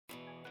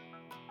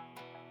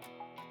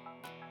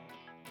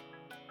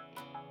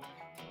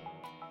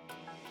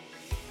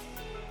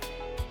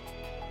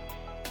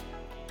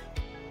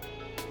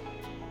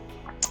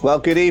Well,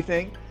 good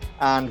evening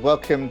and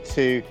welcome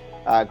to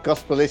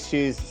Gospel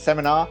Issues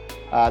Seminar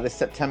this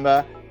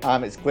September.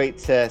 It's great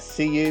to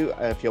see you.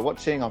 If you're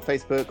watching on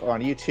Facebook or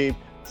on YouTube,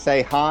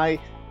 say hi,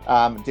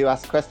 do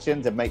ask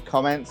questions and make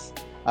comments.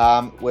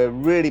 We're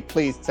really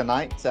pleased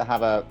tonight to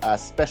have a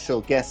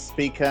special guest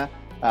speaker,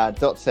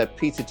 Dr.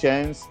 Peter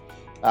Jones,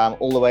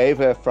 all the way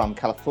over from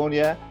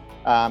California.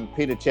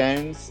 Peter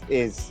Jones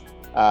is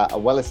a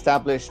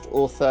well-established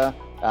author,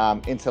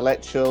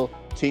 intellectual,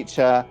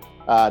 teacher,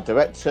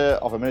 director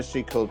of a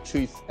ministry called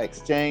Truth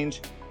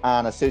Exchange,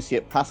 and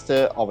associate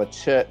pastor of a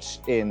church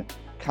in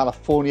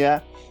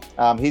California.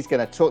 He's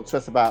going to talk to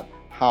us about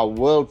how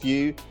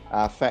worldview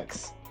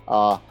affects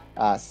our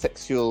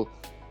sexual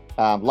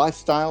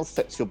lifestyle,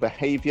 sexual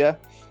behavior.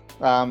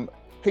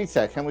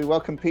 Peter, can we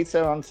welcome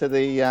Peter onto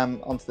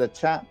the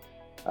chat?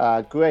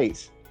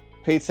 Great,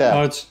 Peter.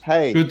 It's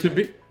hey, good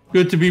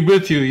to be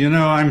with you. You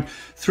know, I'm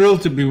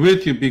thrilled to be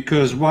with you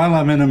because while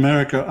I'm in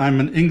America,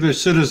 I'm an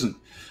English citizen.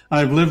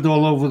 I've lived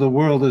all over the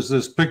world, as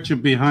this picture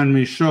behind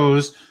me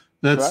shows.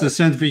 That's right. the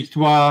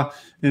Sainte-Victoire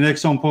in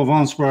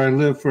Aix-en-Provence, where I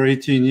lived for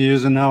 18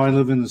 years, and now I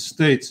live in the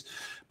States.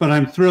 But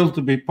I'm thrilled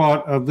to be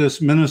part of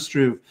this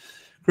ministry of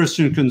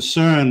Christian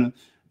concern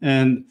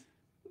and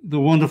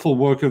the wonderful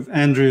work of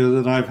Andrea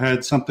that I've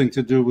had something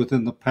to do with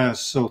in the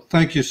past. So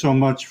thank you so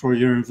much for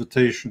your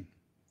invitation.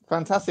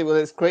 Fantastic. Well,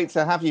 it's great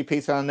to have you,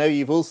 Peter. I know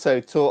you've also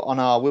taught on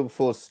our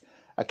Wilberforce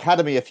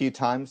Academy a few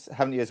times,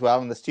 haven't you, as well?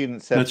 And the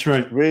students have That's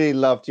right. really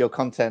loved your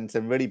content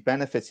and really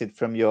benefited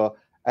from your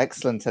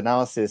excellent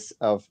analysis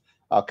of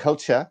our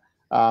culture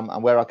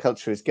and where our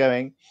culture is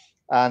going.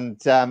 And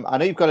I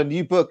know you've got a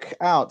new book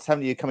out,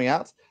 haven't you, coming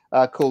out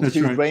called That's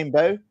Whose right.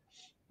 Rainbow?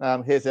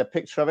 Here's a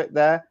picture of it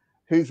there.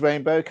 Whose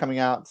Rainbow, coming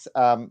out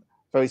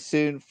very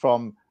soon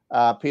from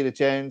Peter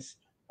Jones,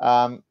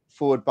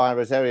 forward by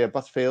Rosaria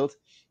Butterfield.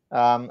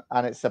 And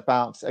it's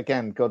about,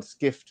 again, God's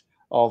gift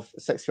of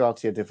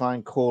sexuality, a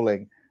divine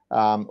calling,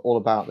 all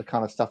about the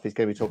kind of stuff he's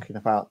going to be talking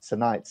about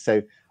tonight.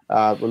 So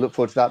we'll look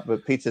forward to that.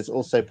 But Peter's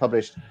also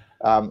published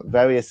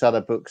various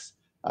other books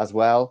as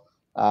well.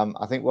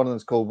 I think one of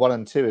them's called 1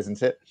 and 2,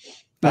 isn't it?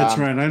 That's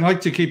right. I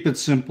like to keep it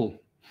simple.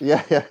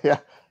 Yeah.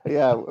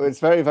 It's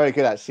very, very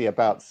good, actually,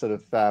 about sort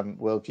of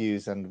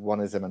worldviews and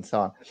oneism and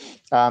so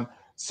on.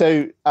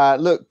 So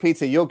look,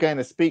 Peter, you're going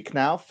to speak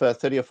now for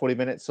 30 or 40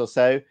 minutes or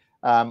so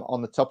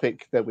on the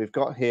topic that we've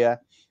got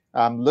here.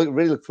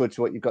 Really look forward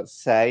to what you've got to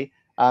say.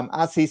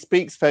 As he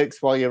speaks,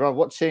 folks, while you're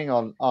watching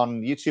on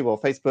YouTube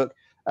or Facebook,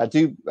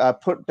 do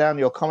put down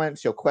your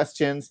comments, your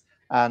questions.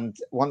 And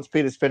once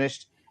Peter's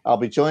finished, I'll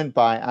be joined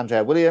by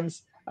Andrea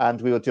Williams,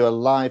 and we will do a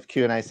live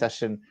Q&A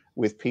session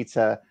with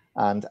Peter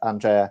and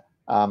Andrea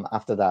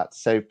after that.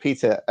 So,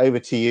 Peter, over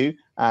to you.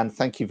 And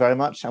thank you very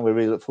much. And we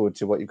really look forward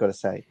to what you've got to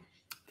say.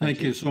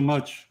 Thank you so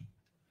much.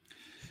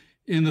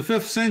 In the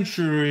 5th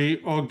century,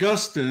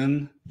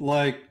 Augustine,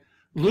 like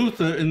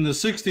Luther in the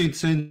 16th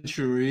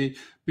century,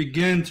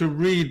 began to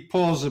read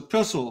Paul's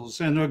epistles.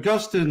 And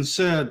Augustine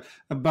said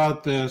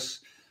about this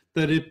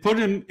that it put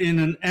him in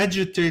an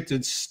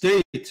agitated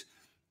state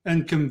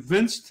and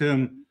convinced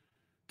him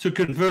to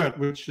convert,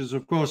 which is,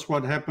 of course,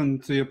 what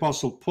happened to the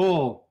Apostle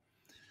Paul.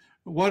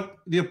 What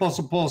the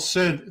Apostle Paul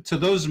said to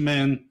those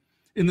men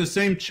in the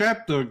same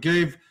chapter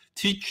gave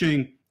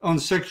teaching on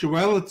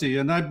sexuality,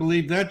 and I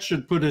believe that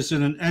should put us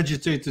in an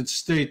agitated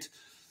state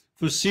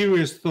for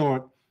serious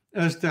thought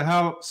as to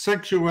how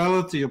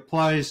sexuality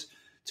applies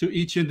to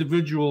each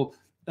individual,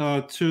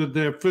 to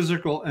their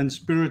physical and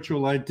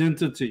spiritual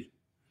identity.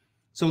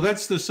 So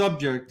that's the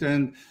subject,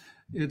 and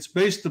it's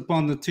based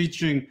upon the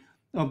teaching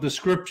of the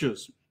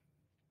scriptures.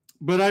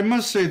 But I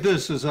must say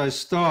this as I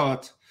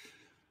start: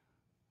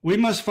 we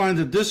must find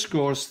a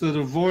discourse that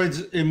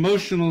avoids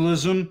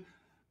emotionalism,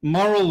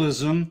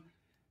 moralism,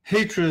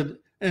 hatred,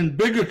 and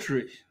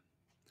bigotry,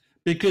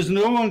 because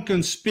no one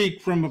can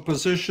speak from a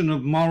position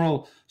of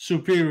moral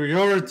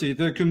superiority.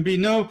 There can be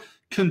no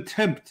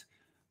contempt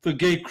for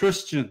gay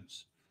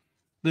Christians.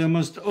 There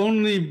must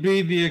only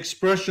be the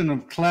expression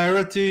of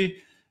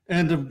clarity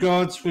and of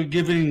God's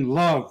forgiving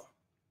love.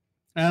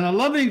 And a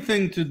loving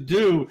thing to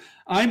do,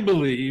 I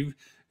believe,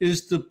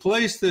 is to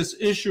place this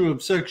issue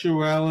of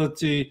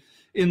sexuality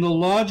in the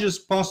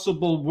largest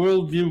possible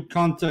worldview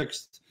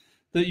context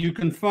that you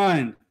can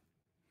find.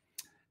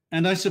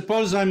 And I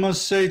suppose I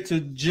must say to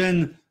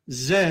Gen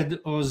Z,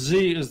 or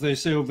Z as they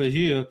say over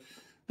here,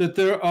 that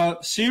there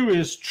are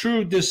serious,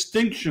 true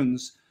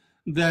distinctions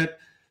that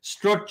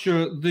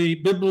structure the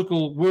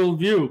biblical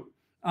worldview,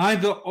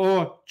 either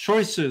or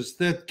choices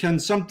that can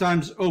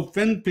sometimes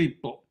offend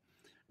people,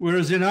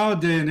 whereas in our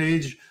day and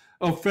age,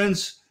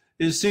 offense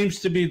seems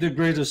to be the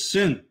greatest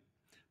sin.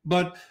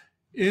 But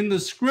in the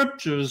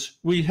scriptures,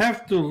 we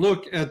have to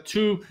look at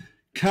two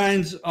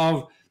kinds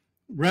of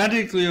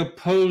radically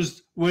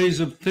opposed ways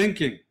of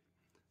thinking.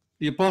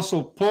 The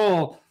Apostle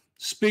Paul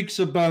speaks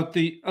about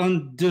the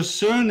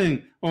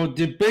undiscerning or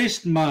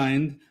debased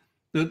mind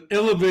that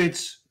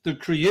elevates the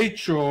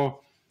creator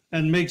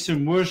and makes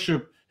him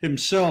worship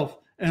himself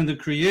and the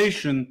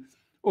creation,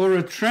 or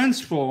a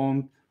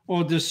transformed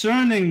or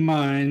discerning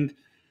mind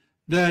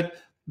that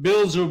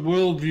builds a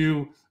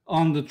worldview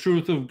on the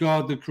truth of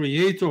God, the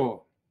Creator.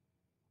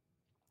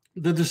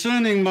 The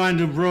discerning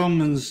mind of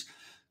Romans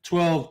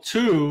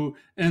 12:2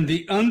 and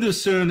the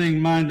undiscerning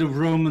mind of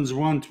Romans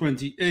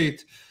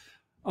 1:28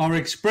 are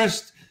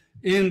expressed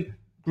in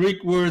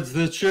Greek words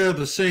that share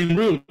the same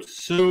root.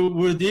 So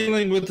we're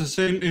dealing with the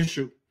same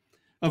issue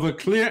of a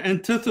clear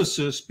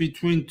antithesis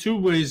between two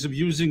ways of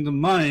using the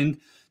mind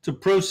to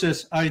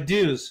process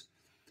ideas.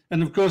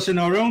 And of course, in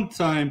our own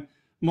time,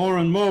 more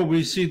and more,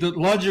 we see that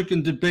logic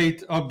and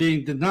debate are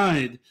being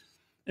denied.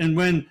 And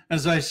when,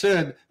 as I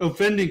said,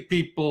 offending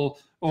people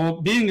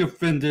or being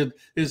offended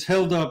is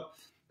held up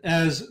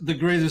as the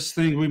greatest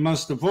thing we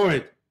must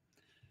avoid.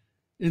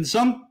 In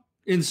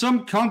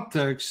some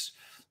contexts,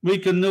 we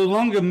can no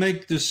longer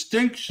make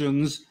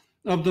distinctions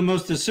of the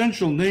most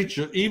essential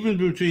nature, even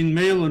between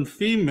male and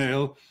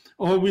female,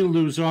 or we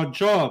lose our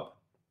job.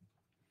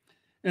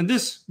 And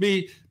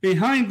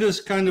behind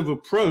this kind of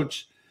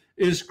approach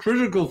is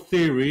critical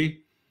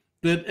theory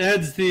that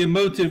adds the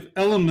emotive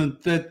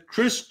element that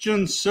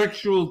Christian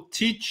sexual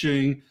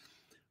teaching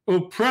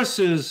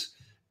oppresses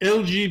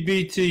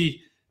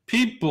LGBT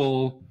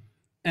people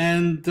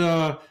and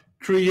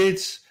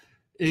creates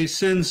a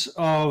sense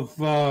of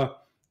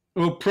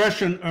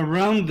oppression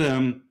around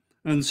them.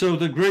 And so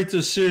the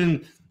greatest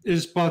sin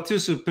is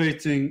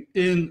participating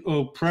in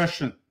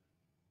oppression.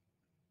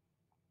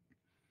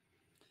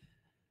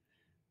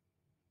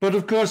 But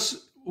of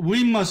course,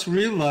 we must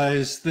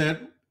realize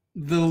that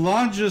the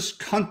largest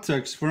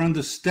context for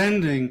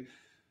understanding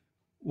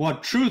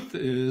what truth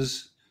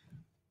is,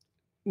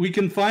 we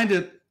can find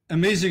it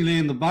amazingly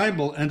in the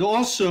Bible and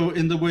also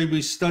in the way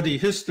we study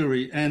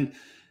history. And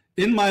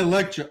in my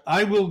lecture,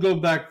 I will go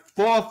back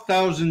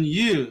 4,000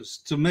 years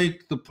to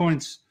make the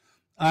points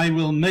I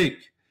will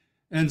make.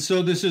 And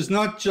so this is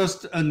not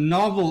just a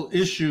novel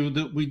issue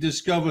that we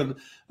discovered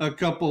a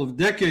couple of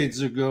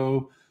decades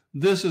ago.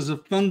 This is a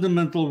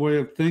fundamental way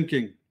of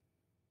thinking.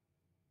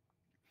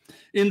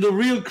 In the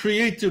real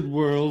created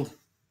world,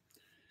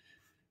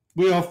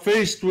 we are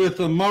faced with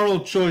a moral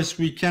choice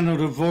we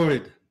cannot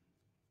avoid.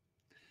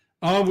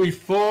 Are we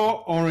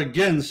for or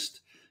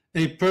against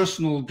a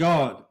personal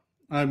God?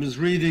 I was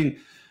reading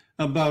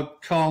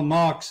about Karl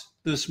Marx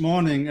this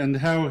morning and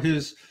how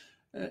his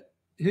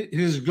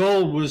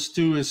goal was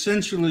to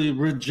essentially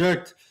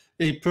reject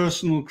a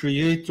personal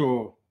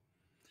creator.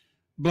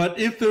 But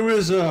if there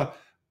is a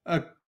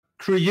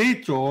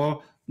creator,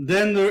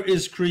 then there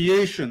is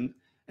creation.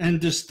 And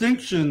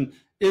distinction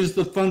is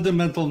the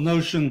fundamental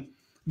notion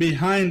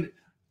behind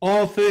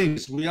all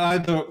things. We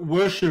either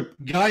worship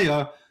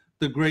Gaia,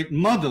 the great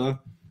mother,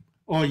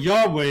 or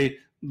Yahweh,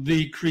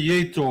 the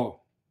creator.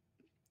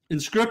 In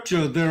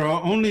scripture, there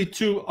are only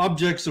two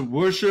objects of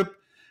worship,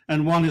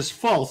 and one is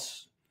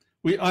false.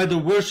 We either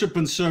worship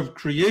and serve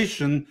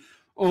creation,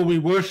 or we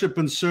worship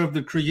and serve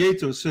the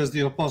creator, says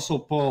the Apostle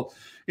Paul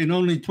in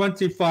only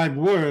 25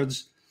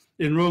 words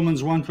in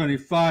Romans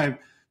 1:25.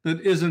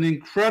 That is an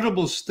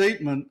incredible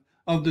statement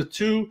of the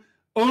two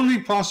only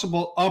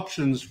possible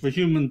options for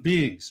human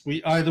beings.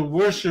 We either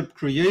worship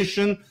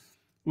creation,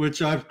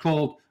 which I've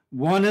called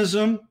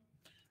oneism,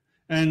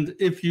 and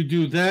if you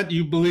do that,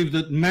 you believe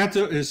that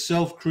matter is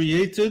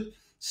self-created,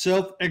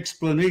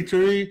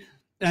 self-explanatory,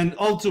 and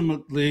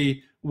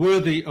ultimately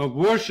worthy of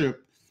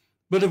worship.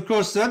 But of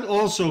course, that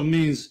also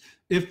means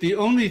if the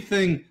only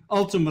thing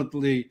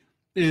ultimately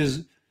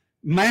is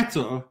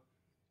matter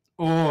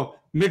or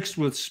mixed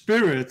with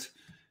spirit,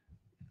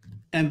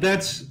 and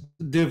that's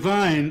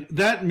divine,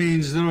 that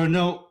means there are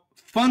no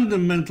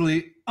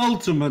fundamentally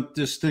ultimate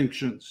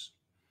distinctions.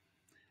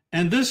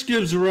 And this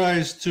gives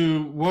rise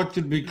to what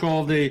could be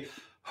called a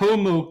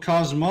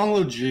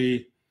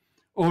homocosmology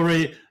or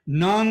a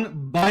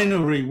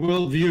non-binary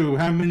worldview.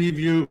 How many of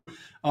you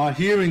are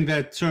hearing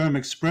that term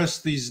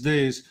expressed these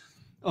days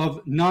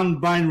of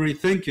non-binary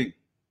thinking?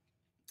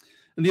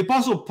 And the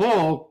Apostle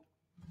Paul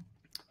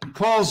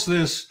calls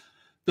this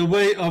the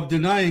way of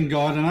denying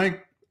God, and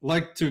I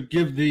like to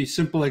give the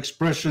simple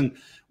expression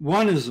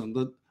oneism,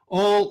 that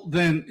all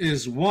then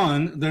is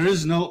one, there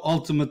is no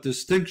ultimate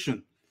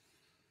distinction.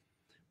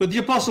 But the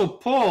Apostle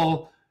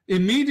Paul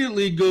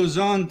immediately goes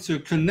on to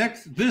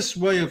connect this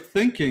way of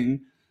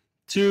thinking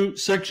to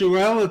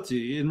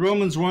sexuality. In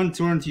Romans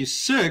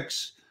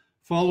 1:26,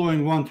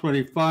 following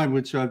 1:25,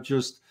 which I've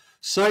just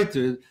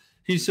cited,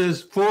 he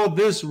says, for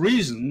this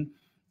reason,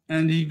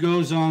 and he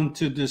goes on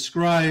to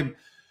describe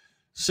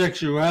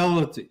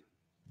sexuality.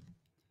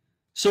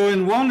 So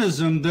in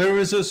oneism, there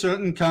is a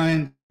certain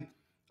kind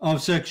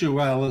of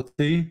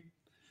sexuality.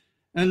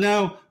 And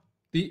now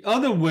the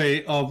other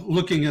way of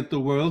looking at the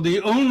world, the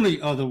only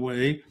other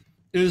way,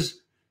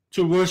 is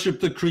to worship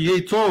the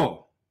Creator.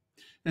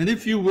 And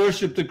if you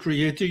worship the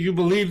Creator, you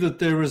believe that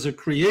there is a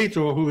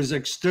Creator who is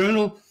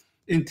external,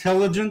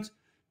 intelligent,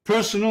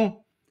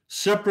 personal,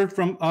 separate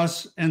from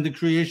us and the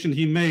creation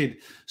he made.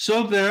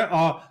 So there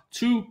are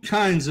two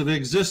kinds of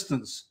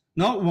existence,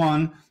 not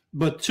one,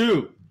 but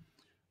two.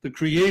 The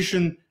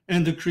creation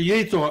and the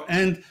Creator.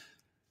 And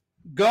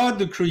God,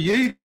 the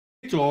Creator,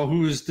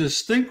 who is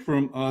distinct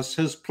from us,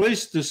 has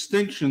placed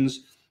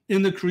distinctions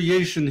in the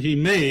creation he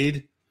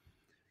made,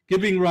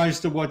 giving rise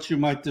to what you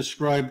might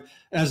describe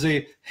as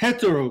a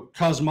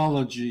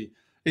heterocosmology,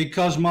 a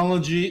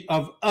cosmology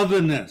of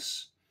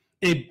otherness,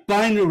 a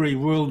binary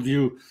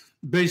worldview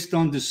based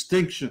on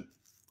distinction.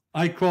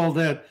 I call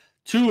that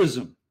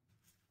twoism.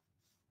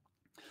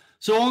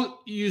 So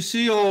you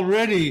see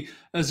already,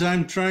 as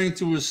I'm trying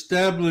to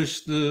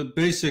establish the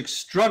basic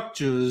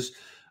structures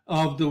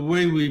of the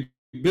way we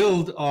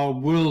build our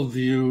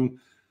worldview,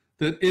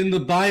 that in the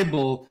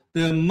Bible,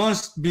 there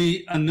must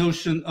be a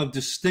notion of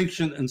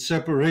distinction and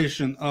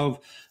separation of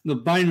the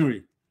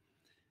binary.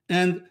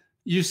 And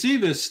you see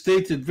this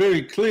stated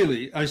very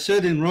clearly. I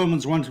said in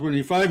Romans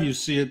 1:25, you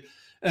see it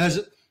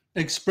as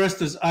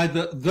expressed as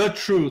either the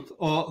truth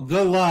or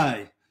the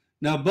lie.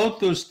 Now, both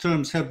those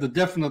terms have the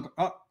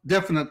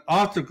definite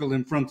article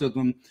in front of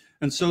them,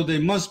 and so they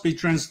must be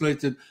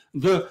translated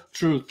the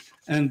truth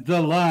and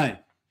the lie.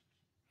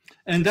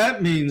 And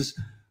that means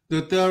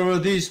that there are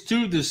these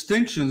two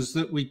distinctions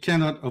that we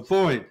cannot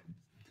avoid.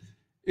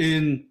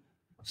 In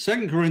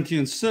 2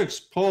 Corinthians 6,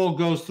 Paul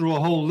goes through a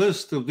whole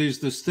list of these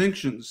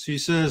distinctions. He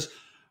says,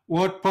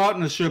 what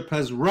partnership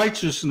has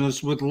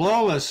righteousness with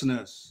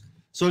lawlessness?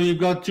 So you've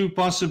got two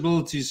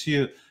possibilities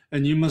here,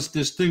 and you must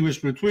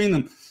distinguish between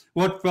them.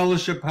 What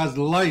fellowship has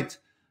light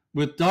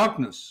with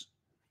darkness?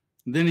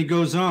 And then he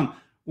goes on,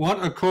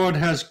 what accord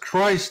has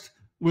Christ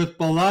with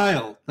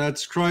Belial?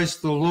 That's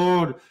Christ the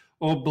Lord,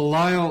 or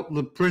Belial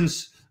the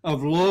prince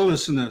of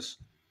lawlessness.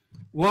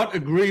 What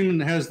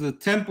agreement has the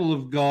temple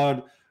of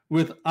God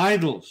with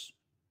idols?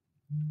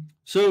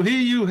 So here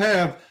you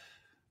have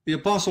the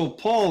Apostle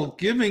Paul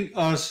giving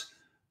us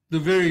the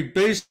very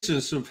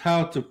basis of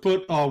how to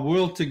put our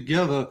world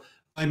together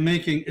by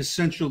making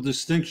essential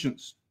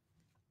distinctions.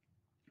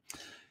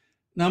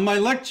 Now, my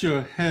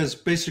lecture has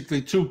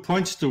basically 2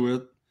 points to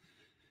it: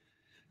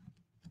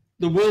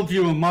 the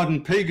worldview of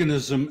modern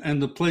paganism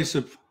and the place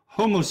of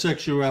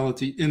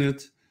homosexuality in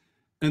it,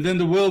 and then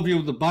the worldview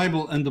of the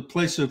Bible and the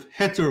place of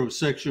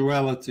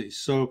heterosexuality.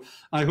 So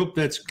I hope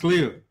that's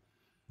clear.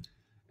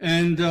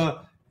 And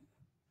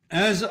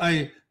as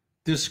I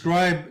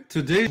describe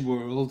today's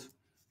world,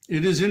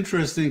 it is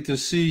interesting to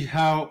see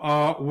how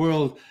our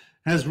world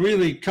has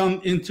really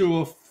come into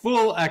a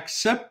full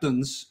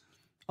acceptance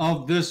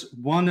of this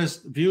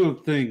onist view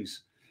of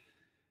things.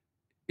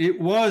 It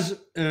was,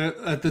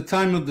 at the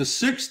time of the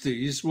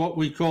 60s, what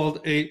we called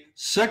a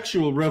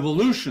sexual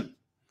revolution.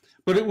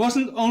 But it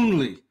wasn't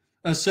only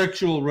a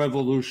sexual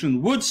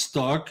revolution.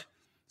 Woodstock,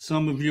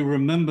 some of you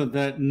remember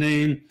that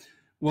name,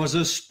 was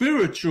a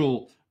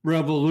spiritual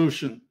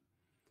revolution.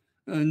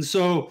 And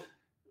so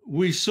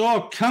we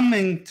saw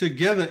coming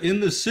together in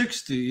the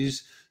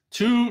 60s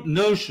two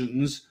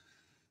notions: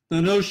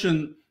 the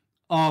notion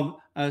of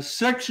a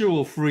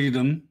sexual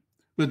freedom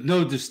with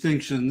no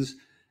distinctions,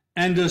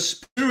 and a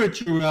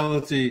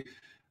spirituality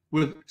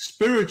with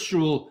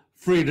spiritual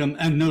freedom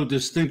and no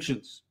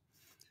distinctions.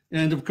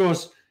 And of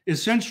course,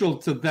 essential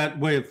to that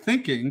way of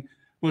thinking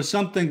was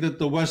something that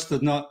the West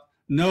had not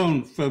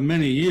known for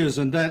many years,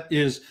 and that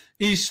is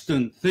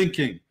Eastern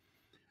thinking.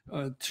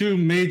 Two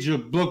major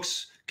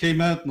books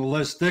came out in the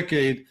last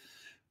decade.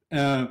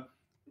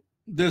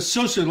 They're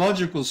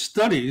sociological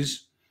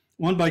studies,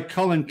 one by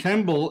Colin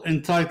Campbell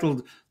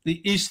entitled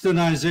The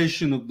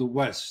Easternization of the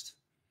West.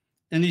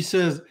 And he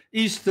says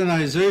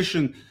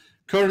Easternization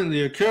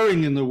currently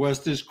occurring in the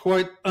West is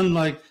quite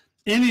unlike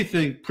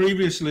anything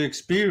previously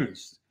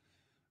experienced.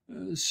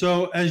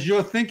 So as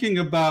you're thinking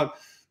about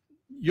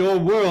your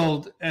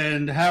world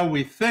and how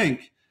we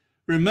think,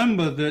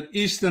 remember that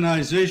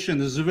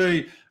Easternization is a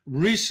very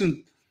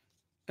recent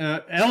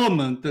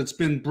element that's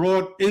been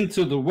brought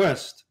into the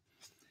West.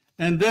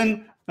 And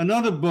then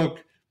another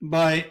book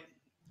by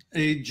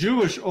a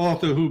Jewish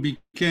author who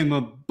became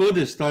a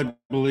Buddhist, I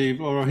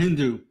believe, or a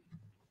Hindu,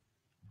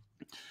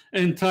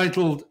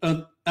 entitled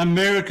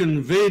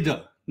American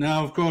Veda.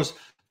 Now, of course,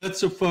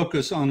 that's a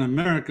focus on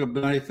America,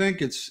 but I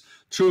think it's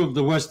true of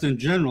the West in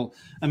general.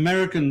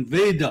 American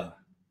Veda.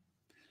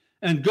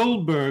 And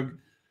Goldberg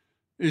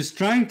is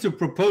trying to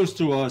propose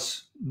to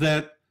us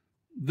that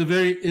the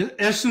very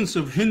essence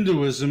of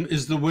Hinduism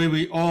is the way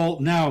we all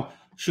now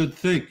should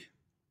think.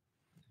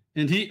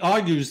 And he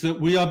argues that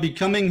we are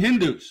becoming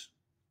Hindus.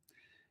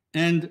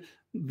 And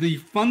the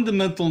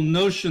fundamental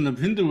notion of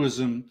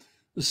Hinduism,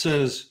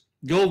 says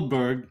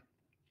Goldberg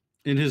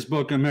in his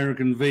book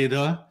American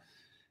Veda,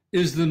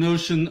 is the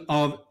notion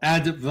of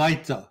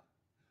Advaita.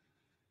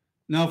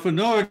 Now, for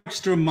no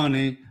extra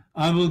money,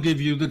 I will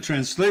give you the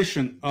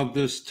translation of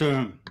this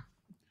term.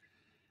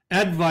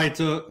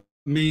 Advaita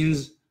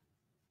means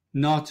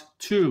not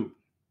two.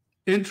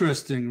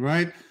 Interesting,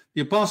 right?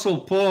 The Apostle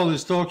Paul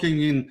is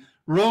talking in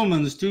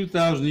Romans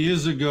 2,000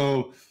 years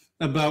ago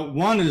about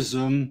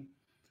oneism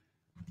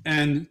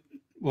and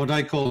what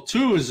I call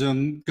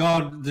twoism,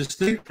 God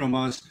distinct from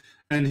us.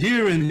 And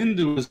here in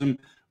Hinduism,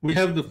 we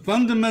have the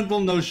fundamental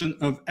notion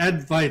of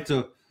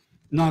Advaita,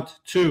 not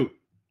two.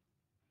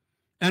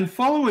 And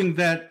following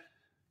that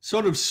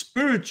sort of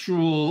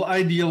spiritual,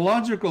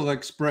 ideological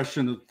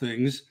expression of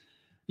things,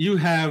 you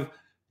have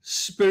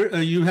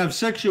you have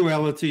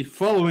sexuality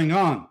following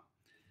on,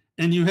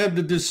 and you have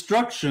the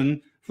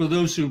destruction, for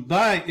those who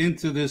buy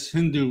into this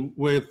Hindu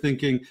way of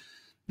thinking,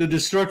 the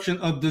destruction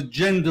of the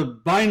gender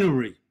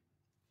binary.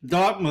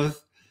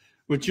 Dartmouth,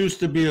 which used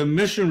to be a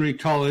missionary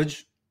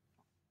college,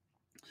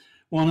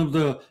 one of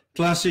the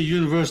classy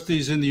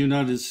universities in the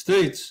United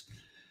States,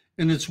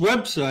 in its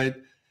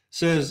website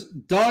says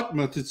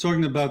Dartmouth, it's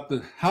talking about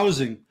the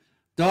housing,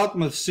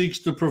 Dartmouth seeks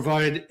to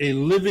provide a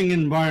living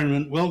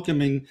environment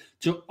welcoming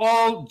to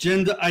all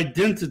gender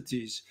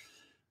identities,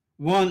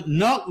 one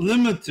not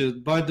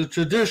limited by the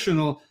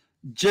traditional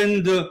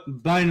gender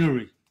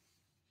binary.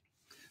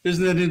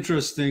 Isn't that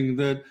interesting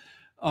that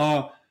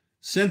our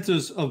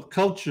centers of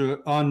culture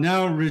are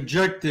now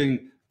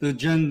rejecting the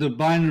gender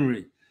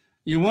binary?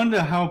 You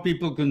wonder how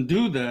people can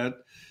do that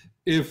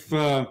if,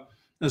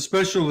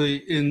 especially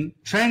in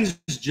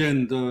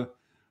transgender,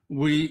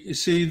 we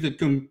see the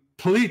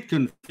complete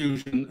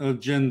confusion of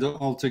gender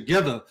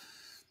altogether,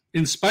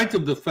 in spite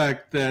of the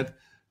fact that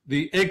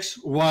the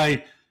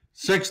XY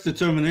sex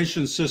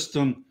determination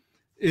system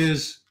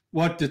is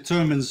what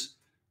determines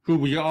who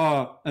we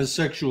are as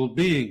sexual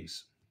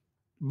beings.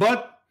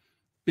 But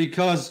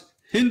because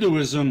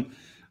Hinduism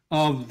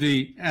of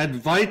the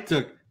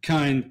Advaita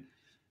kind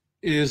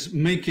is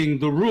making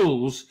the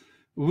rules,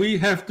 we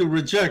have to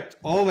reject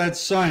all that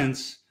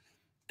science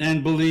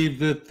and believe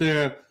that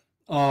there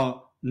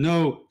are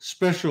no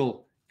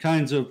special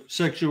kinds of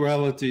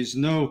sexualities,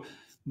 no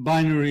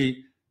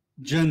binary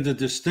gender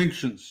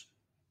distinctions.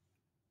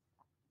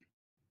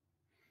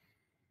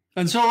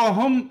 And so our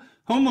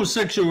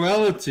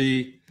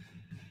homosexuality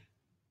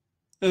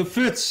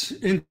fits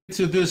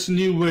into this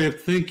new way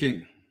of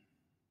thinking.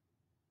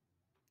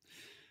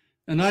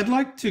 And I'd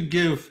like to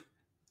give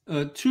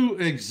two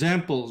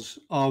examples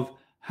of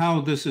how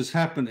this is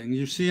happening.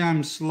 You see,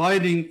 I'm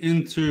sliding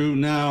into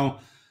now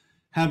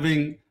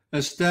having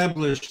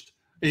established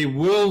a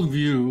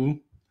worldview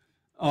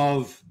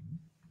of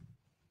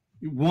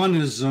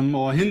oneism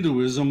or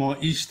Hinduism or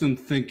Eastern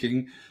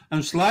thinking.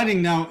 I'm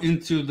sliding now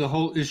into the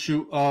whole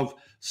issue of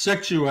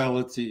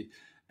sexuality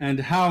and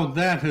how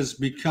that has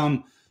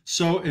become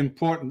so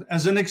important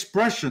as an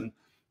expression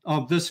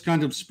of this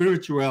kind of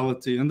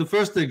spirituality. And the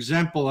first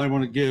example I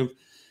want to give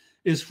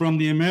is from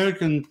the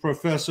American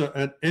professor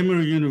at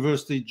Emory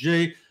University,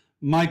 J.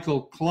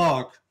 Michael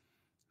Clark,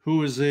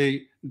 who is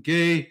a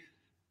gay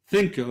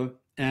thinker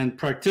and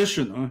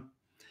practitioner.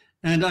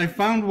 And I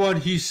found what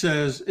he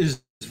says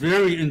is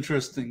very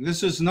interesting.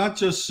 This is not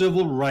just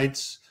civil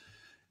rights.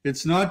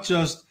 It's not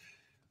just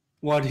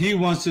what he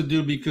wants to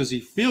do because he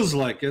feels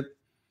like it.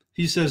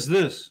 He says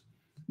this: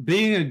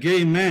 being a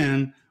gay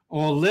man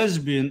or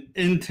lesbian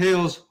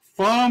entails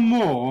far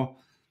more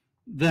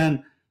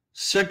than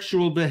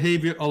sexual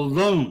behavior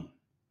alone.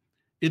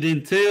 It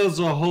entails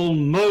a whole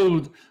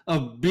mode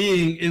of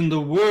being in the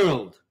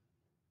world.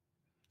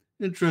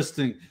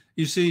 Interesting.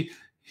 You see,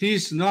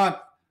 he's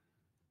not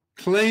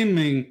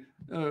claiming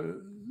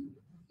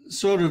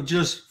sort of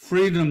just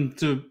freedom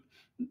to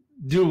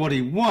do what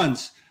he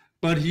wants,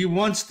 but he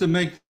wants to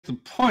make the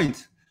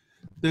point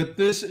that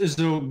this is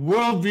a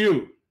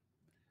worldview.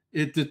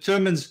 It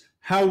determines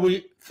how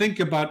we think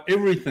about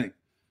everything.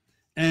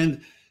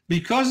 And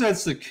because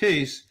that's the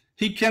case,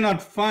 he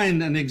cannot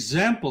find an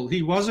example.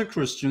 He was a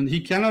Christian. He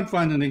cannot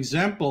find an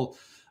example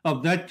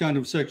of that kind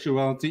of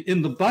sexuality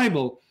in the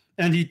Bible.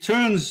 And he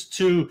turns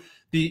to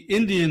the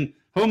Indian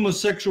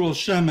homosexual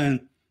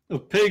shaman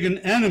of pagan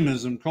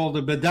animism called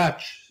the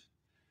Badach.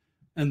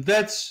 And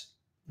that's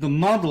the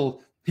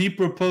model he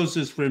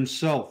proposes for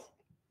himself.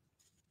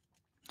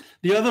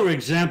 The other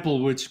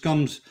example, which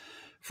comes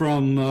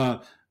from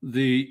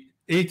the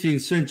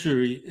 18th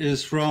century,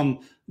 is from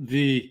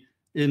the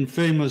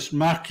infamous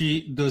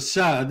Marquis de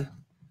Sade,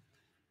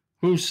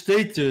 who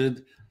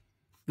stated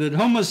that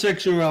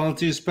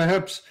homosexuality is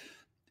perhaps,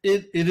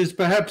 it is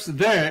perhaps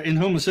there in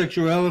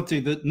homosexuality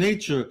that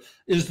nature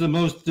is the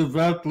most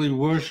devoutly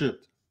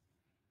worshipped.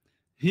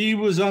 He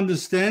was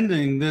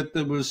understanding that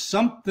there was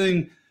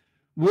something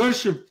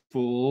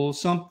worshipful,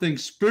 something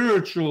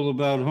spiritual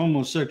about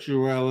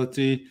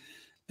homosexuality,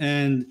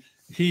 and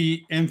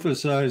he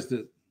emphasized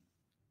it.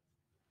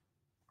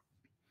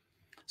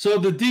 So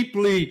the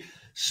deeply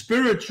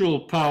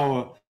spiritual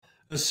power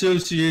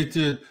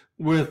associated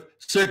with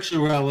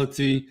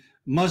sexuality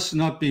must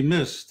not be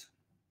missed.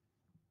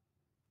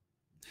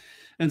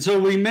 And so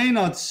we may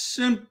not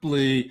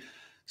simply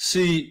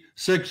see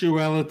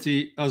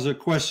sexuality as a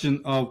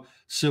question of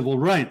civil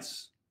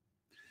rights.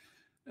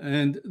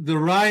 And the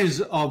rise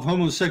of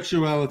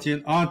homosexuality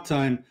in our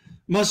time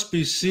must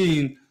be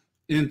seen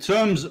in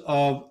terms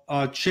of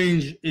a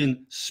change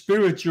in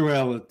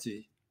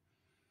spirituality.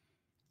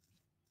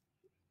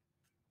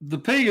 The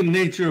pagan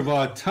nature of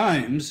our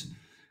times,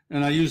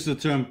 and I use the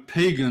term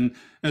pagan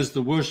as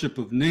the worship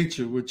of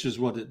nature, which is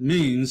what it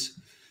means,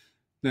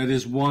 that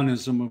is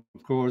oneism,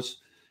 of course.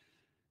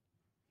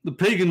 The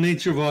pagan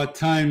nature of our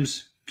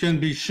times can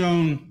be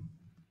shown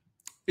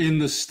in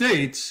the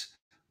States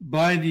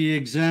by the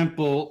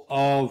example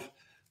of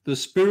the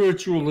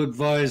spiritual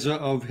advisor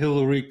of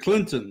Hillary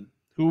Clinton,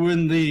 who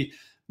in the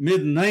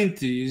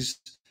mid-90s,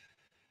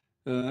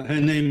 her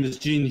name is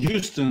Jean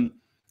Houston,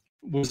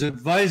 was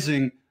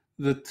advising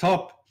the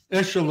top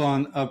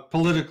echelon of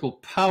political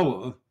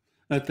power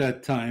at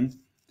that time.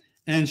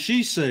 And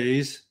she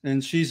says,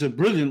 and she's a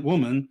brilliant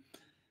woman,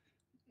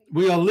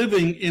 we are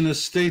living in a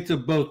state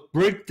of both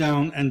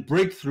breakdown and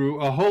breakthrough,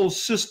 a whole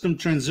system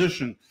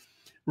transition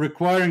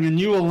requiring a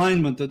new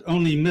alignment that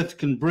only myth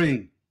can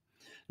bring.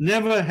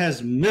 Never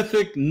has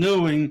mythic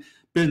knowing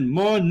been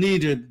more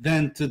needed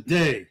than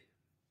today.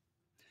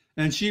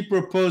 And she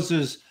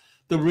proposes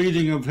the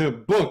reading of her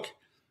book,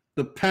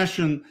 The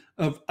Passion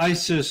of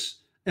Isis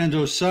and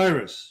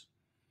Osiris,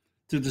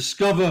 to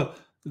discover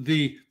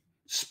the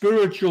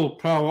spiritual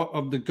power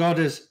of the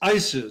goddess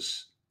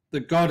Isis, the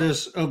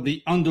goddess of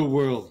the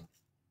underworld.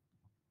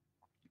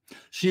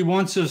 She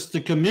wants us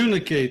to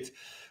communicate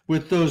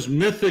with those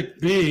mythic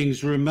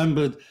beings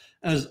remembered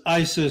as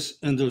Isis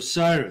and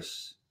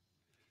Osiris.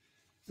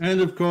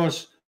 And of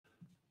course,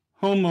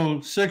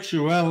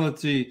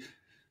 homosexuality,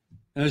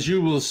 as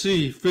you will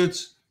see,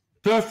 fits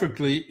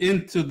perfectly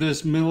into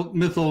this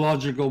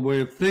mythological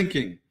way of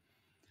thinking.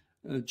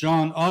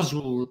 John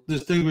Oswald,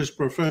 distinguished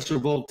professor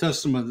of Old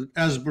Testament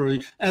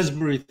at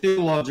Asbury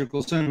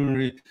Theological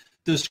Seminary,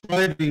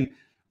 describing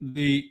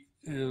the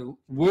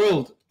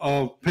world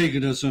of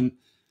paganism,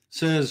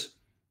 says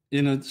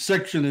in a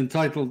section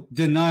entitled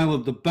Denial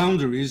of the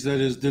Boundaries, that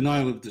is,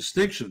 denial of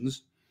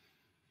distinctions,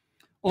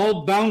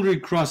 all boundary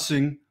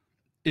crossing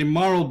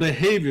immoral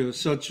behavior,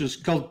 such as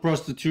cult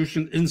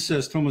prostitution,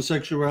 incest,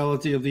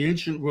 homosexuality of the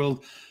ancient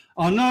world,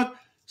 are not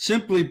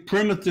simply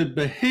primitive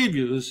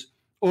behaviors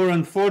or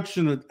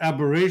unfortunate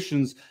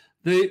aberrations.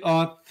 They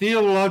are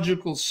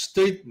theological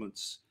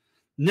statements,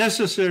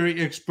 necessary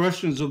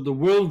expressions of the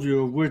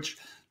worldview of which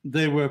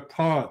they were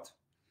part.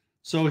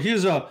 So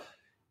here's a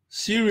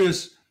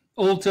serious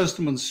Old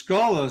Testament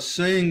scholar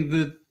saying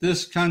that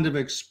this kind of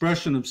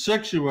expression of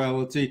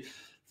sexuality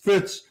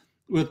fits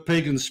with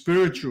pagan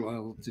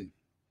spirituality.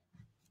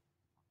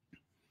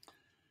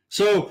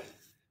 So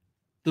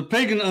the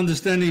pagan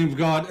understanding of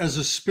God as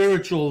a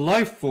spiritual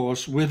life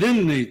force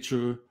within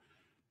nature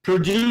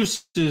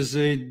produces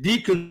a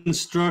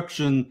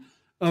deconstruction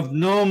of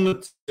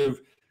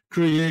normative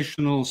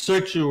creational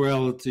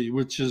sexuality,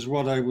 which is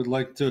what I would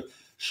like to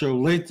show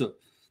later.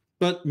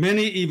 But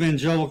many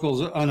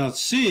evangelicals are not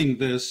seeing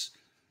this.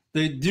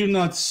 They do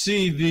not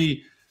see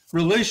the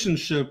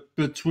relationship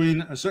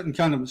between a certain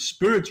kind of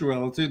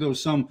spirituality, though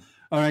some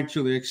are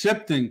actually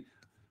accepting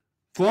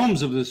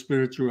forms of the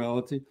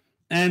spirituality,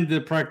 and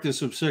the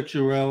practice of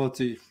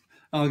sexuality.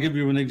 I'll give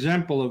you an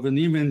example of an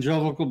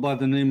evangelical by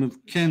the name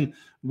of Ken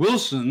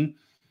Wilson,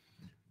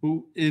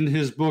 who in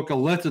his book, A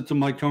Letter to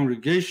My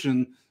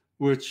Congregation,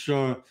 which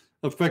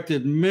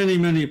affected many,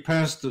 many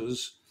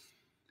pastors.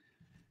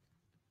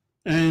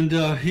 And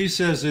he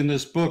says in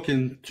this book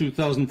in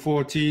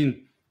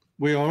 2014,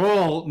 we are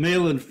all,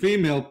 male and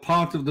female,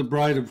 part of the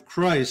bride of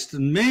Christ.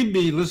 And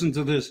maybe, listen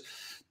to this,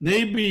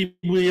 maybe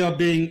we are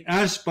being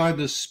asked by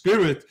the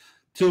Spirit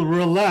to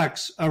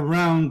relax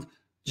around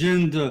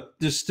gender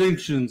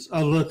distinctions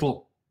a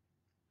little.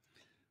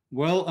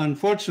 Well,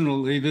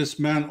 unfortunately, this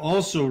man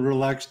also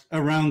relaxed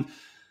around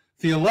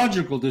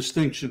theological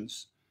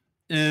distinctions.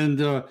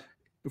 And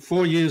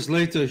 4 years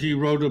later, he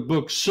wrote a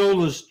book,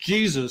 Soulless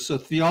Jesus, A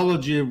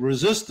Theology of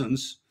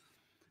Resistance,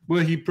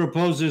 where he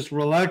proposes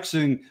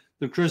relaxing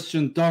the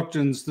Christian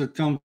doctrines that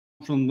come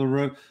from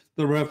the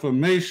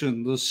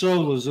Reformation, the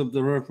solas of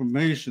the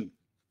Reformation.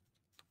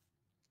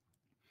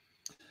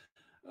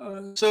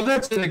 So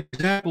that's an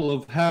example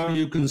of how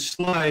you can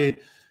slide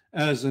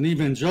as an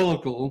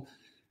evangelical.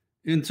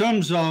 In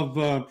terms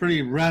of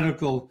pretty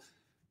radical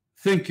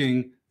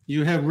thinking,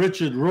 you have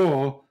Richard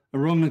Rohr, a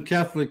Roman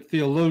Catholic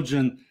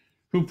theologian,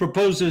 who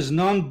proposes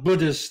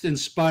non-Buddhist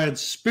inspired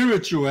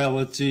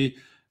spirituality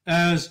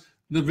as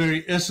the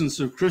very essence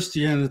of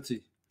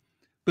Christianity.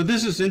 But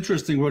this is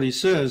interesting what he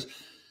says.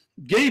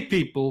 Gay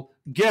people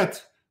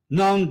get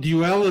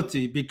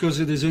non-duality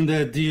because it is in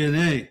their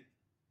DNA.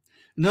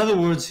 In other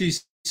words, he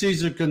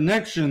sees a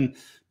connection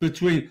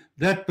between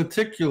that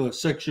particular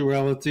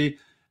sexuality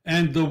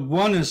and the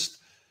onist,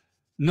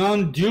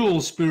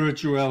 non-dual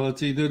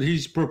spirituality that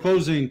he's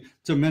proposing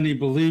to many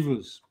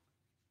believers.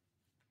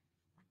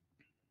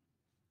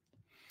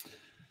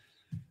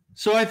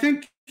 So I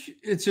think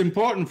it's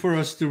important for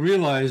us to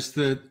realize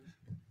that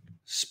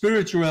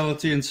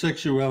spirituality and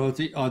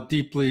sexuality are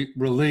deeply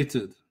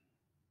related.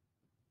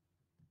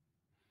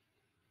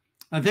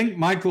 I think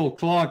Michael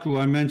Clark, who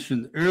I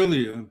mentioned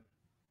earlier,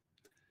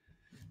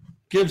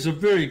 gives a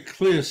very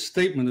clear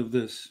statement of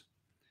this.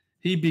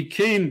 He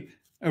became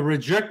a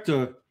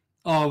rejecter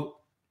of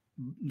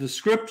the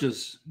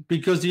scriptures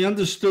because he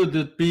understood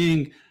that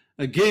being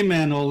a gay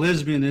man or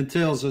lesbian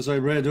entails, as I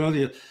read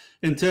earlier,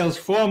 entails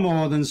far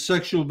more than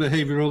sexual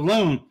behavior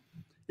alone.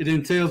 It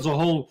entails a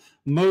whole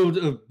mode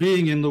of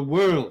being in the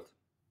world.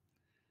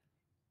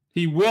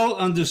 He well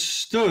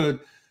understood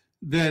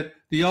that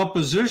the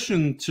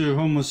opposition to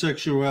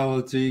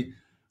homosexuality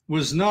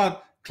was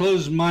not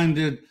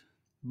closed-minded,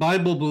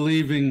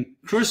 Bible-believing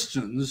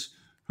Christians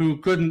who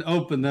couldn't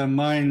open their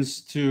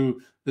minds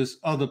to this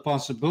other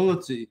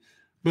possibility,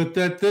 but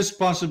that this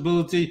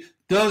possibility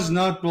does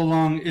not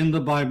belong in the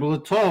Bible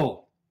at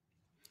all.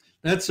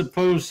 That's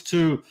opposed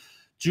to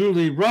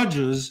Julie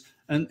Rogers,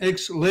 an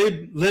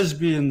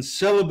ex-lesbian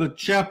celibate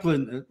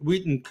chaplain at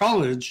Wheaton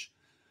College,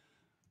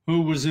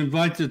 who was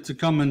invited to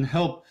come and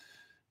help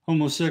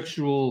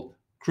homosexual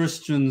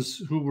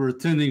Christians who were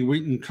attending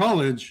Wheaton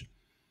College.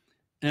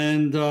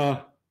 And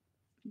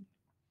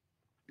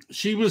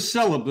she was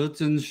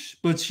celibate,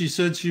 but she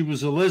said she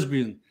was a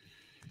lesbian.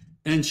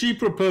 And she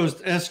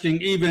proposed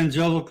asking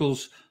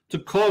evangelicals to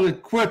call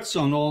it quits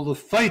on all the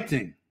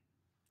fighting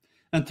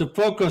and to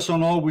focus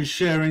on all we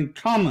share in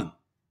common.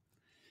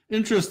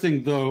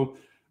 Interesting, though,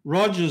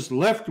 Rogers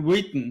left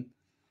Wheaton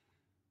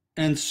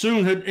and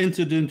soon had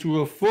entered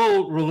into a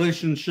full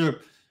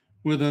relationship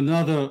with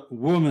another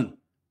woman.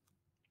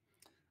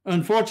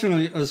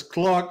 Unfortunately, as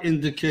Clark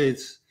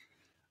indicates,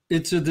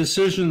 it's a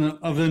decision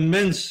of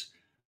immense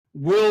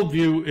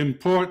worldview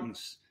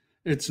importance.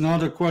 It's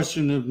not a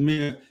question of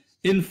mere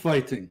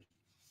infighting.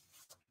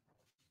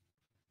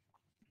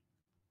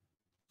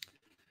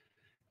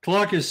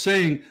 Clark is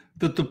saying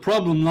that the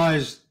problem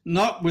lies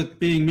not with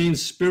being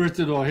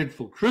mean-spirited or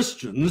hateful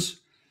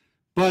Christians,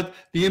 but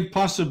the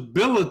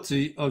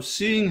impossibility of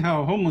seeing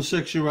how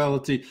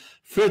homosexuality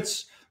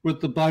fits with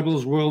the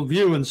Bible's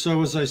worldview. And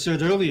so, as I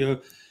said earlier,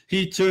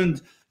 he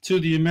turned to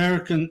the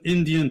American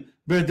Indian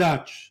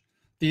Berdach,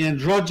 the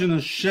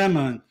androgynous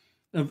shaman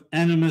of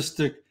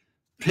animistic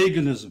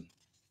paganism.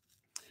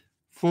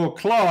 For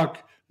Clark,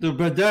 the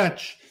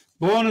Berdach,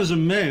 born as a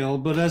male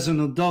but as an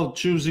adult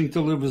choosing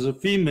to live as a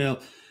female,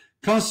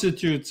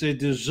 constitutes a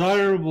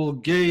desirable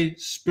gay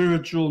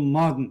spiritual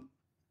modern.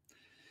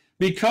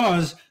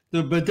 Because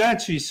the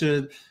Berdach, he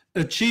said,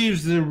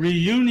 achieves the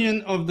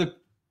reunion of the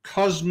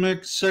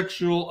cosmic,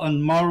 sexual,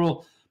 and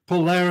moral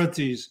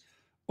polarities,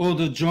 or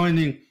the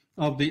joining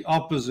of the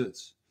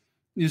opposites.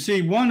 You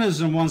see,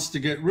 oneism wants to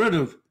get rid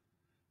of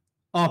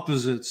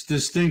opposites,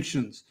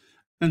 distinctions.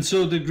 And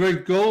so the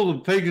great goal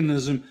of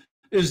paganism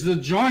is the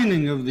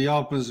joining of the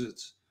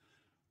opposites.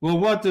 Well,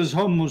 what does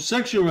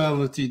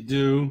homosexuality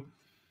do?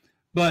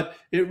 But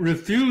it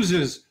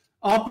refuses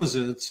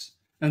opposites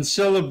and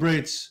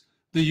celebrates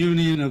the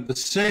union of the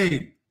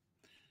same.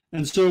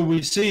 And so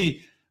we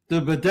see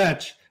the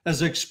Berdach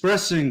as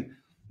expressing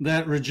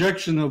that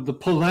rejection of the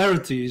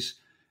polarities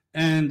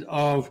and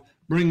of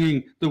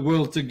bringing the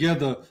world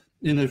together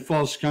in a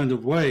false kind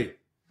of way.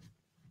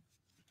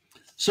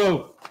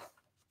 So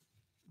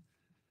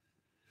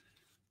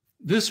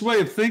this way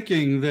of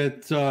thinking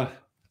that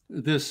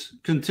this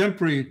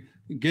contemporary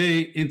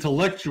gay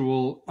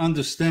intellectual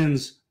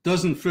understands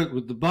doesn't fit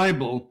with the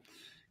Bible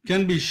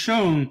can be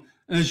shown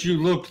as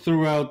you look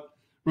throughout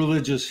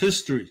religious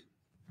history.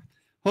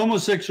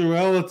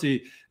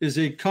 Homosexuality is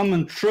a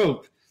common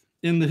trope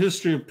in the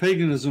history of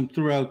paganism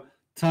throughout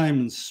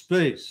time and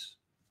space.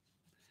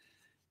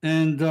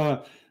 And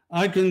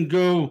I can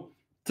go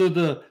to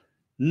the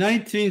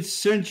 19th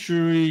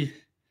century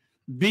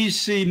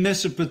BC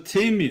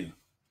Mesopotamia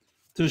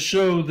to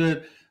show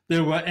that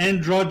there were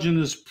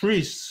androgynous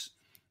priests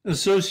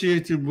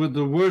associated with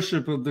the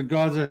worship of the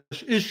goddess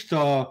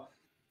Ishtar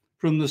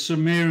from the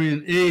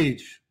Sumerian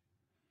age.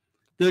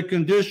 Their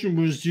condition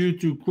was due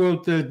to,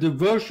 quote, their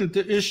devotion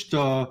to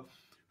Ishtar,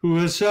 who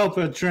herself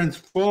had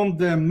transformed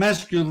their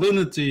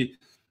masculinity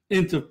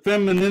into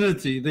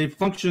femininity. They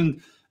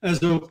functioned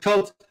as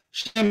occult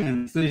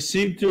shamans. They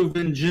seemed to have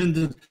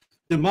engendered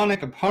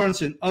demonic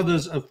abhorrence in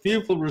others, a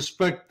fearful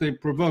respect they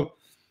provoke,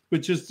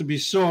 which is to be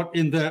sought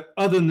in their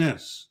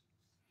otherness.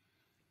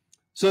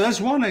 So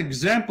that's one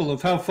example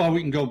of how far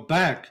we can go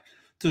back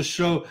to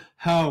show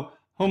how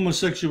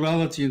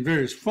homosexuality in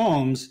various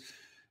forms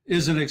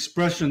is an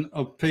expression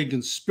of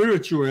pagan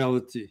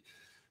spirituality.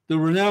 The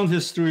renowned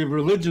history of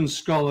religion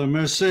scholar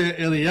Mircea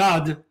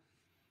Eliade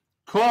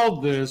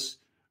called this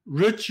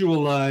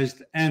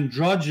ritualized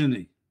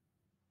androgyny.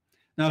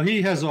 Now,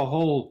 he has a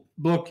whole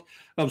book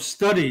of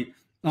study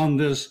on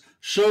this,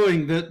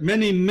 showing that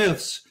many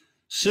myths,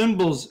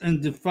 symbols,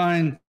 and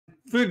defined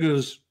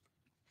figures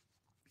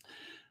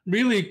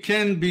really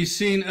can be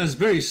seen as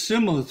very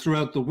similar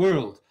throughout the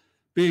world.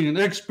 Being an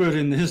expert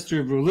in the history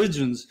of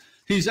religions,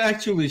 he's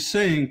actually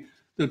saying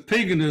that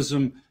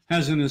paganism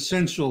has an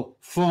essential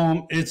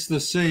form. It's the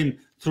same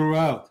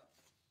throughout.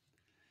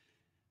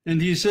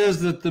 And he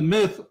says that the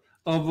myth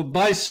of a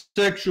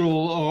bisexual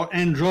or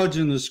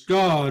androgynous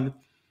god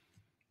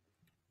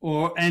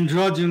or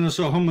androgynous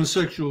or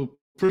homosexual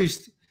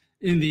priest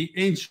in the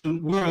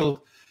ancient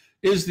world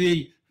is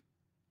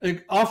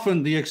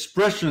often the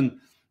expression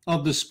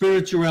of the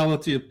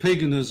spirituality of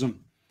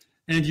paganism.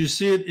 And you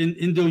see it in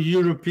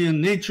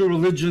Indo-European nature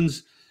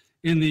religions,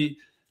 in the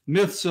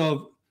myths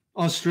of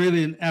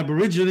Australian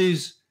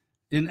Aborigines,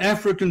 in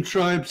African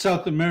tribes,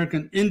 South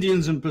American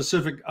Indians, and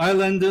Pacific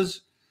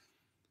Islanders.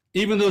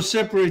 Even though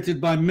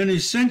separated by many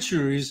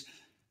centuries,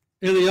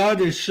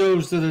 Eliade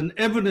shows that an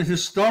evident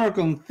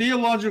historical and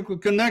theological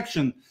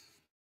connection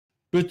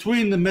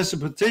between the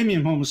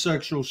Mesopotamian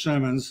homosexual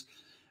shamans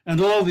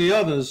and all the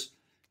others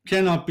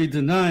cannot be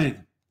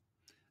denied.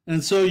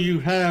 And so you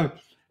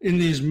have in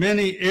these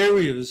many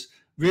areas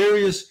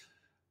various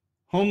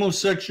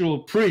homosexual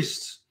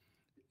priests.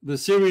 The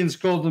Syrians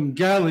called them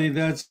Gali.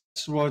 That's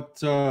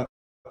what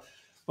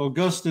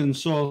Augustine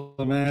saw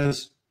them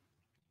as.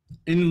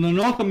 In the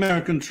North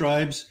American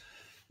tribes,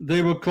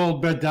 they were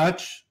called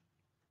Bedach.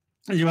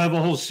 You have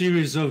a whole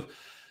series of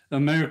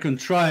American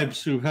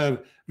tribes who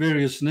have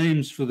various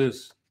names for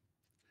this.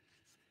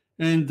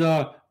 And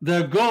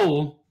their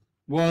goal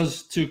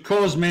was to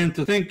cause man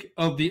to think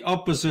of the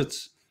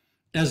opposites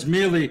as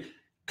merely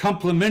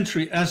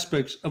complementary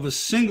aspects of a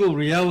single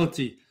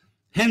reality,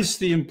 hence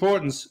the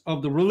importance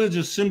of the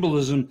religious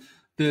symbolism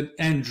that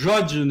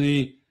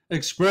androgyny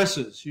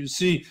expresses. You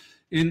see,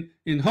 in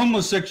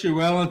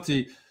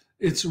homosexuality,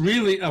 it's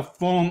really a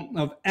form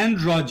of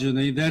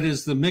androgyny, that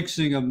is the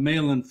mixing of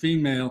male and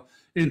female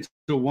into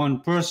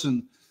one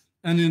person.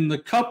 And in the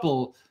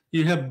couple,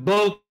 you have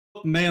both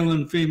male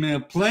and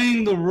female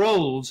playing the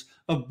roles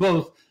of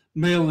both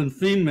male and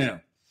female.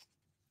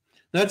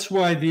 That's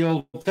why the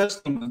Old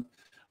Testament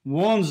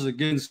warns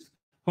against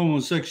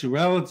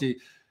homosexuality.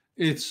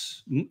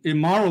 It's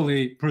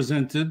immorally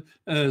presented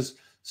as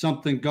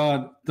something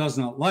God does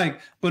not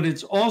like, but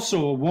it's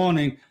also a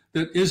warning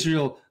that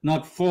Israel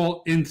not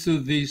fall into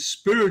the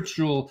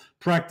spiritual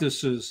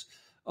practices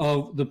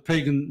of the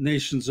pagan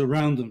nations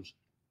around them.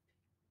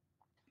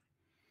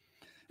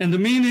 And the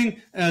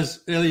meaning,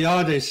 as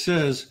Eliade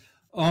says,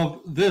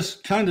 of this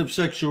kind of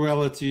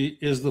sexuality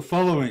is the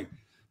following.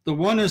 The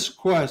oneness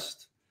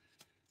quest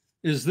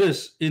is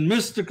this: in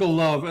mystical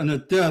love and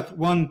at death,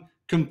 one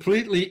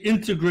completely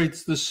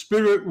integrates the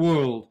spirit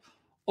world.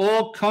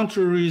 All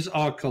contraries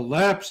are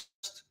collapsed.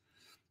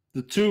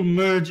 The two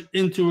merge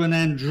into an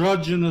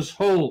androgynous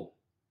whole.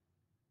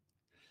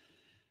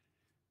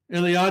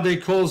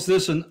 Eliade calls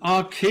this an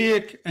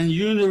archaic and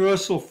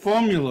universal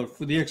formula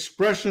for the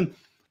expression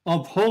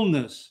of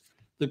wholeness,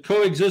 the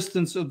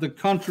coexistence of the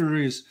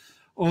contraries,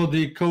 or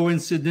the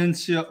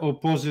coincidentia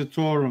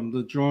oppositorum,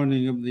 the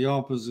joining of the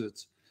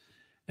opposites.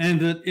 And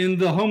that in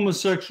the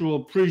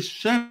homosexual priest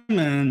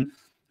shaman,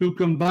 who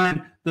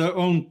combine their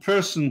own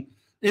person,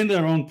 in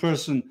their own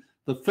person,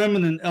 the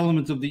feminine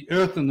element of the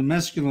earth and the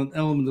masculine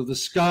element of the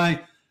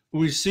sky,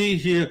 we see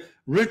here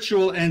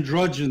ritual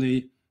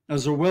androgyny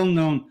as a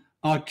well-known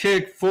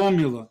archaic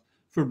formula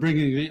for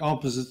bringing the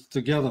opposites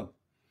together.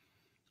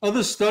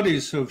 Other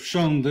studies have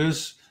shown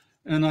this,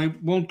 and I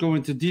won't go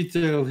into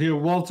detail here.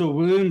 Walter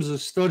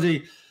Williams'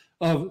 study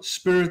of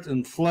spirit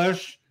and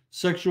flesh,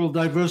 sexual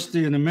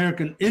diversity in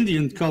American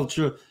Indian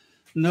culture,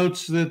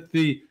 notes that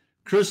the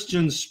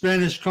Christian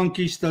Spanish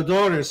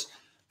conquistadores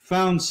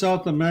found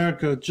South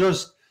America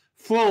just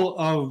full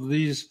of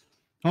these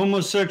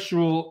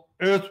homosexual,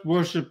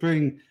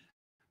 earth-worshipping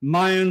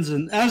Mayans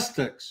and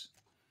Aztecs.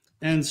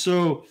 And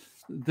so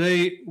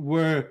they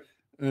were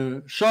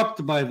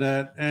shocked by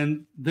that,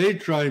 and they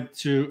tried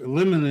to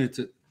eliminate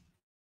it.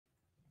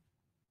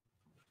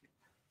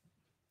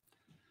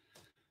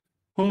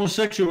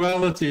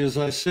 Homosexuality, as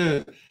I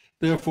said,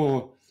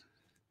 therefore,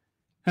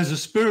 has a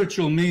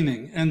spiritual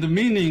meaning, and the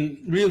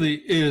meaning really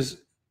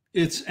is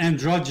its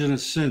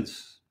androgynous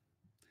sense.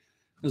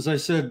 As I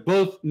said,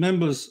 both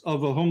members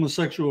of a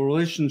homosexual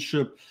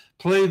relationship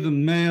play the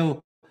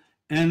male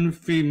and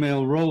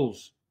female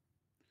roles.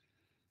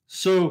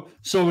 So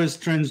is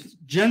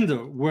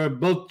transgender, where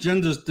both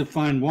genders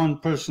define one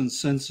person's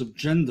sense of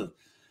gender.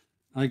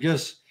 I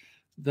guess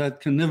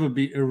that can never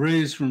be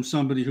erased from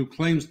somebody who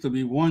claims to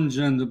be one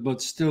gender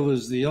but still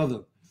is the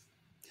other.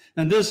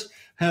 And this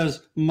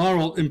has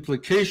moral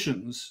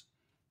implications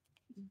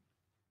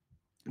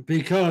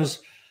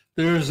because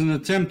there is an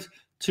attempt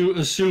to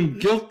assume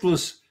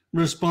guiltless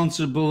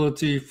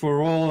responsibility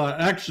for all our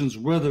actions,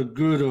 whether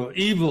good or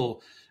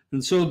evil.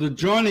 And so the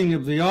joining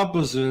of the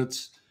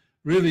opposites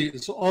really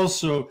is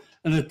also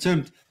an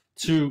attempt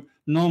to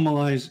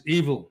normalize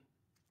evil.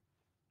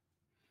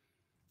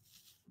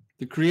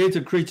 The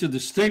creator-creature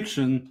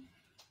distinction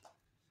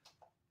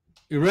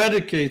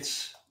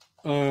eradicates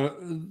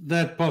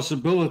that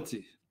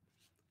possibility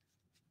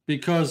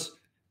because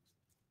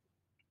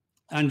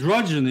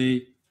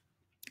androgyny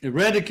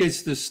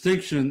eradicates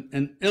distinction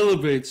and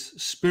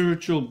elevates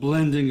spiritual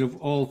blending of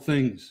all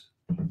things.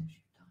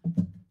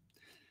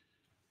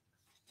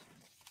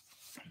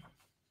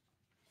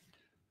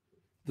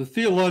 The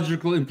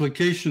theological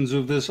implications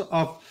of this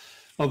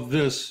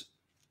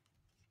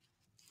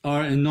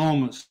are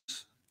enormous.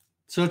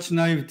 Such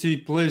naivety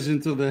plays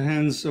into the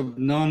hands of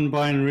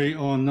non-binary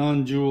or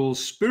non-dual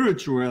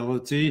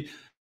spirituality,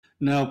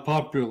 now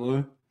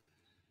popular,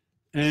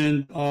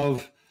 and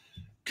of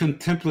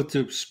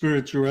contemplative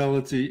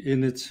spirituality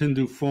in its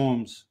Hindu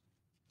forms.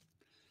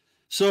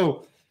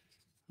 So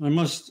I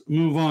must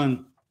move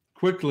on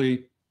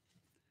quickly.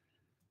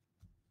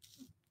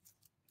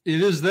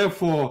 It is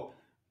therefore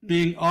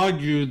being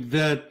argued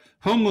that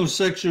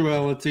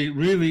homosexuality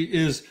really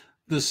is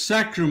the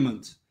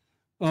sacrament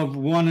of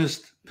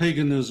onist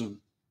paganism.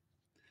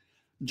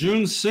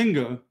 June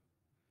Singer,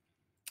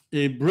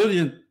 a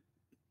brilliant,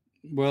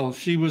 well,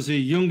 she was a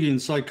Jungian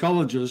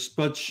psychologist,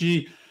 but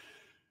she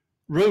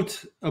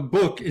wrote a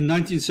book in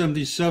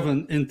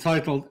 1977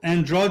 entitled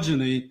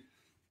Androgyny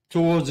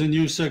Towards a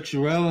New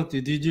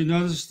Sexuality. Did you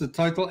notice the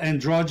title,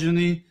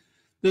 Androgyny?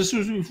 This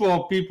was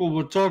before people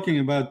were talking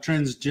about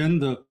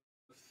transgender.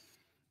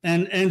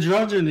 And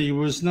androgyny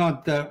was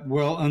not that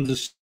well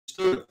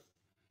understood.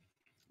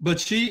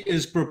 But she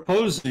is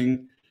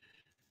proposing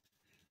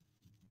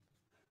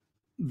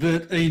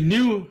that a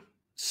new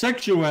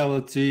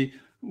sexuality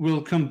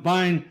will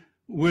combine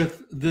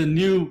with the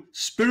new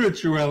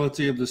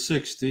spirituality of the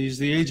 60s,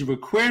 the age of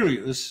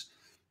Aquarius,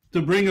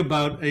 to bring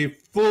about a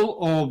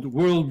full-orbed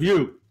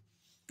worldview.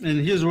 And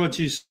here's what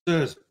she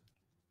says.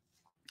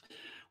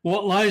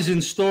 What lies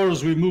in store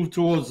as we move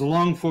towards the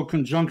longed-for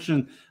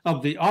conjunction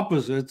of the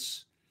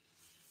opposites?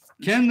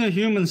 Can the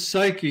human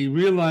psyche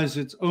realize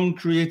its own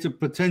creative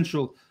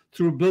potential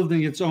through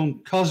building its own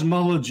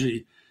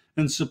cosmology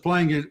and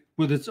supplying it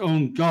with its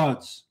own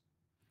gods?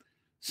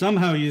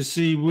 Somehow, you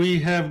see, we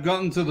have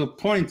gotten to the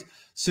point,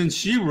 since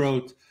she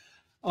wrote,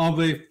 of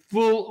a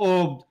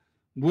full-orbed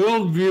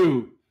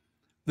worldview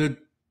that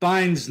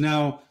binds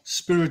now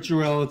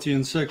spirituality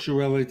and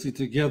sexuality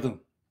together.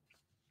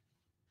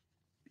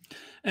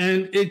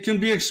 And it can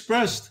be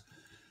expressed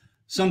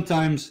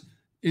sometimes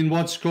in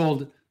what's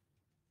called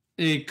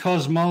a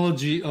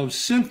cosmology of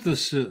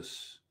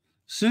synthesis.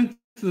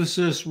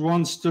 Synthesis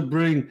wants to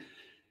bring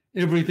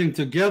everything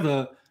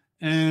together,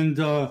 and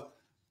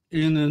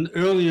in an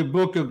earlier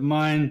book of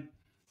mine,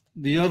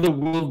 The Other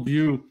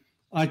Worldview,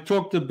 I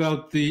talked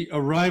about the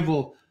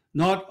arrival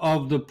not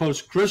of the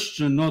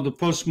post-Christian nor the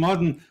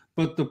postmodern,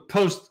 but the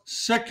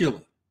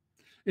post-secular.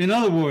 In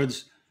other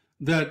words,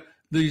 that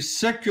the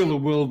secular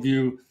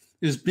worldview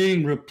is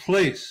being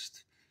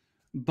replaced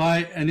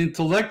by an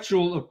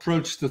intellectual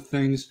approach to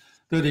things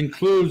that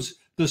includes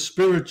the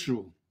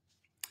spiritual.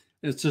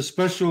 It's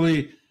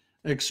especially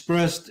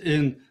expressed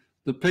in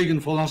the pagan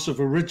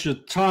philosopher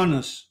Richard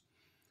Tarnas,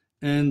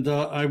 and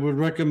I would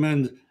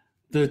recommend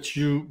that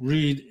you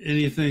read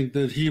anything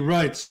that he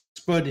writes.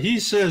 But he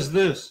says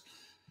this: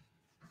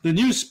 the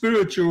new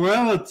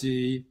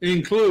spirituality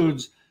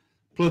includes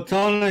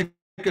Platonic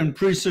and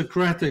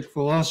pre-Socratic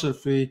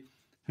philosophy,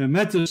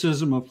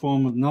 Hermeticism, a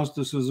form of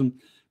Gnosticism,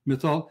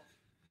 mythology,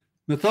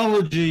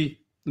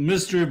 the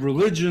mystery of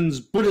religions,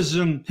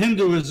 Buddhism,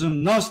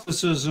 Hinduism,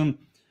 Gnosticism,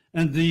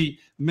 and the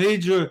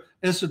major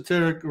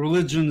esoteric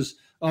religions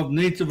of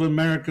Native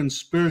American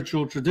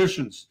spiritual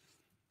traditions.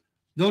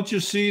 Don't you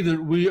see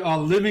that we are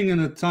living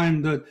in a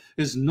time that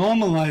is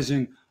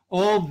normalizing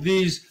all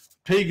these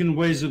pagan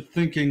ways of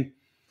thinking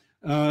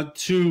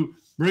to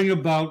bring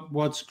about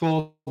what's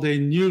called a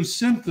new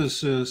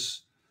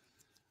synthesis,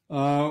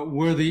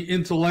 where the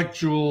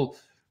intellectual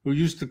who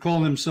used to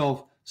call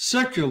himself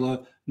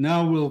secular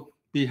now will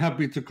be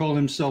happy to call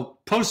himself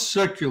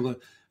post-secular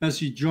as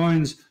he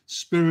joins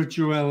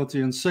spirituality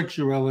and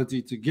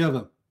sexuality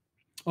together.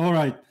 All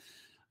right,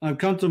 I've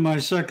come to my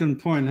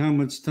second point. How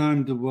much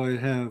time do I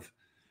have?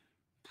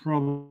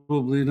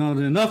 Probably not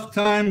enough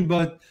time,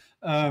 but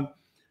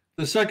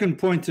the second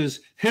point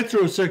is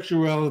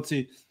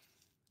heterosexuality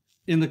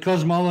in the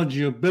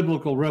cosmology of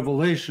biblical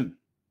revelation.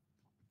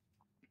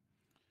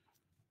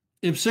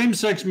 If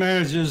same-sex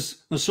marriage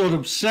is a sort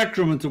of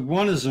sacrament of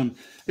oneism,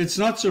 it's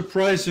not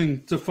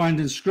surprising to find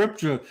in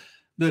Scripture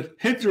that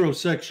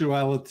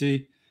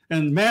heterosexuality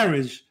and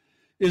marriage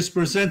is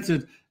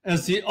presented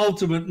as the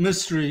ultimate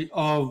mystery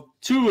of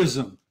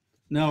twoism.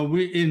 Now,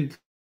 in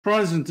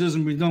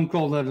Protestantism, we don't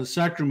call that a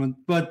sacrament,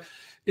 but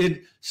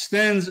it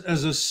stands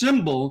as a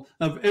symbol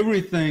of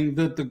everything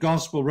that the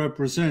gospel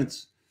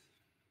represents.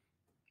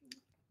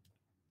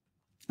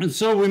 And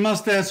so we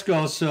must ask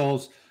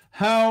ourselves,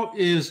 how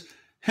is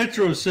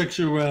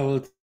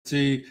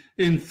heterosexuality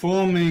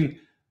informing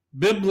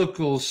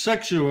biblical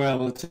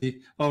sexuality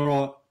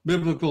or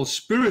biblical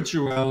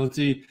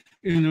spirituality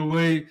in a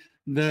way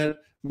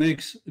that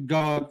makes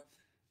God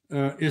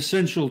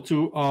essential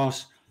to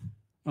us,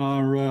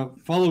 our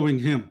following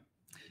him?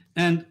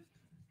 And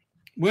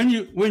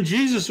when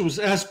Jesus was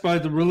asked by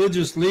the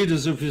religious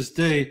leaders of his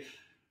day,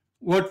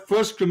 what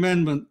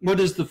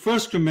is the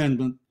first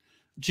commandment?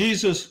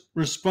 Jesus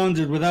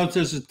responded without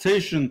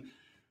hesitation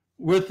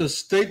with a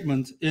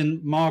statement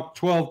in Mark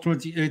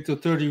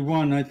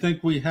 12:28-31. I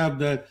think we have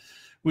that.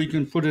 We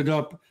can put it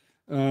up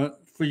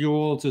for you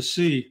all to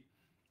see.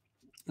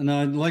 And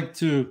I'd like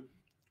to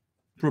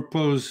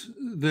propose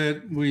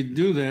that we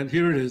do that.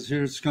 Here it is.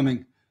 Here it's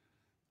coming.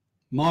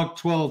 Mark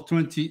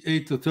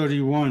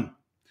 12:28-31.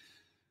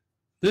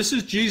 This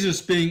is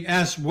Jesus being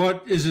asked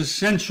what is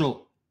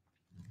essential.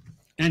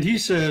 And he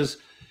says,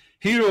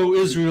 "Hear, O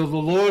Israel, the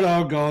Lord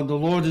our God, the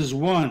Lord is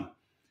one.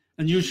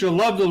 And you shall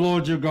love the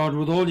Lord your God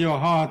with all your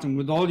heart and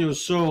with all your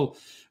soul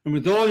and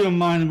with all your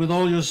mind and with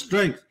all your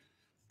strength.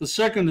 The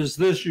second is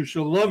this, you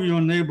shall love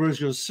your neighbor as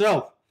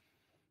yourself.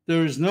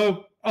 There is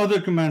no other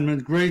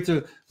commandment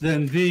greater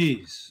than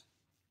these."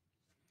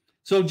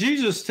 So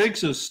Jesus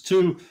takes us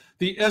to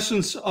the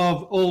essence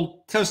of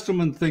Old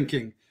Testament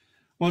thinking,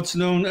 what's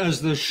known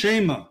as the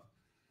Shema.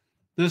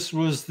 This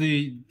was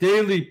the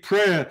daily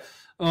prayer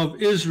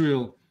of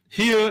Israel.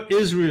 Hear,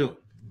 Israel.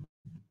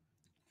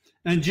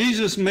 And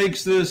Jesus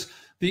makes this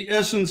the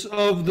essence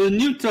of the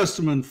New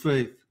Testament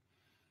faith.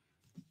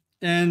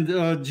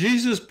 And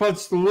Jesus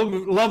puts the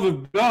love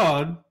of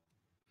God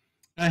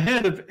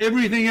ahead of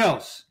everything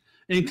else,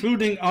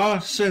 including our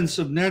sense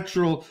of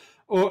natural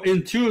or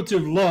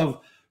intuitive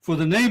love for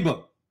the neighbor.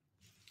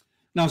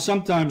 Now,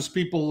 sometimes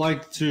people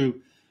like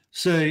to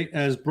say,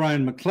 as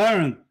Brian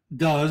McLaren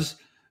does,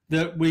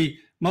 that we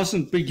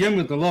mustn't begin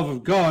with the love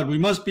of God. We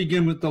must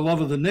begin with the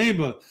love of the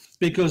neighbor,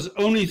 because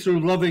only through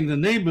loving the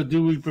neighbor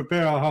do we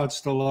prepare our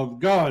hearts to love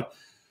God.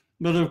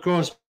 But of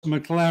course,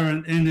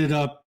 McLaren ended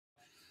up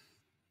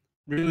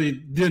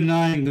really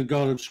denying the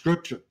God of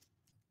Scripture.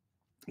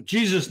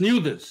 Jesus knew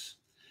this.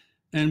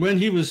 And when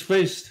he was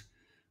faced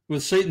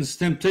with Satan's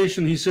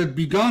temptation, he said,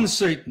 "Begone,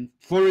 Satan,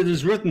 for it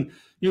is written,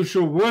 you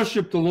shall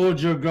worship the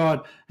Lord your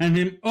God, and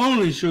him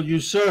only shall you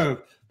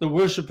serve," the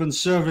worship and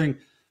serving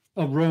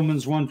of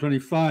Romans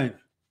 1:25.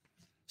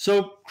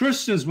 So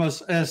Christians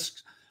must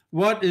ask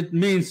what it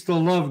means to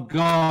love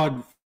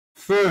God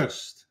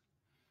first.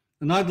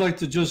 And I'd like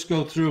to just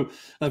go through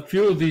a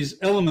few of these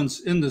elements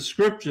in the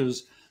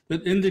scriptures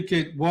that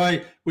indicate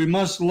why we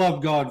must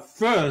love God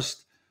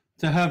first,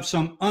 to have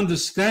some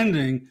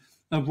understanding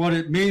of what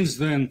it means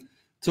then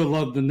to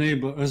love the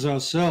neighbor as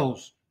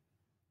ourselves.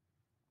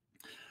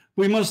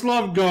 We must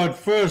love God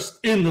first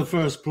in the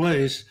first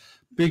place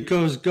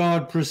because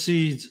God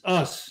precedes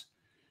us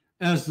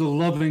as the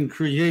loving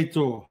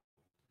creator.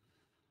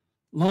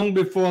 Long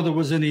before there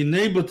was any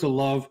neighbor to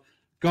love,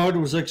 God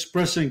was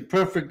expressing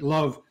perfect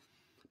love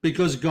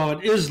because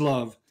God is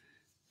love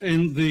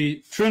in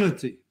the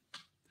Trinity.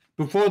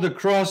 Before the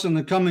cross and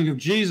the coming of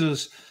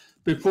Jesus,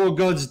 before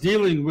God's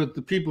dealing with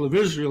the people of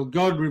Israel,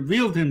 God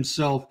revealed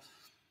himself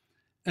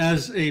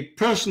as a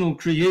personal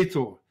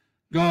creator.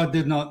 God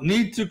did not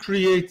need to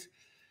create.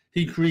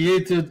 He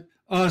created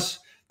us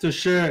to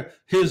share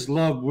his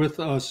love with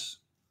us.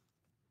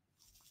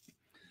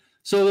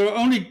 So there are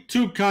only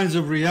two kinds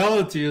of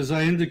reality, as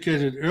I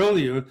indicated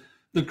earlier,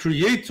 the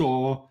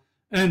creator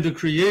and the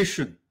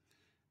creation.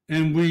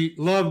 And we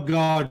love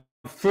God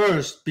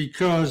first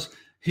because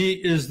he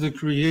is the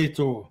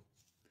creator.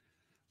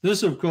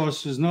 This, of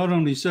course, is not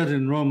only said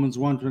in Romans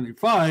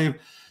 1:25,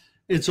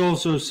 it's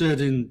also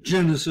said in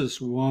Genesis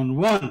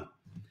 1:1.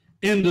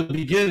 In the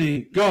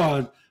beginning,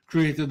 God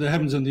created the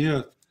heavens and the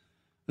earth.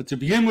 But to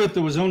begin with,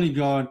 there was only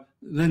God,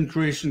 then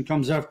creation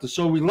comes after.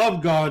 So we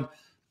love God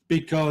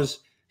because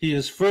he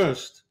is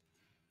first.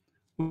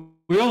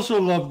 We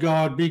also love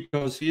God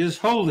because he is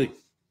holy.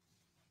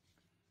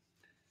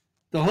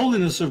 The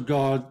holiness of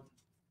God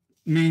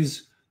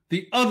means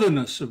the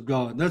otherness of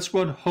God. That's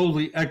what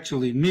holy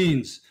actually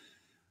means.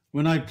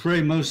 When I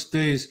pray most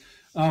days,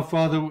 "Our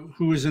Father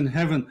who is in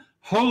heaven,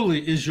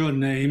 holy is your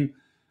name,"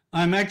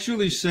 I'm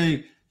actually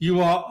saying,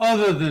 you are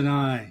other than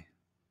I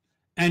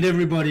and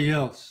everybody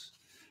else.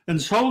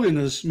 And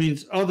holiness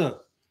means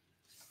other.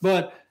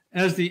 But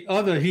as the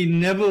other, he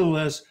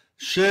nevertheless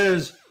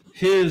shares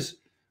his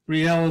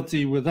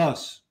reality with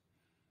us.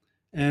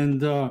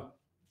 And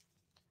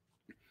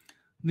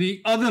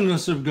the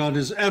otherness of God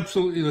is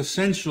absolutely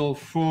essential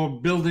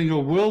for building a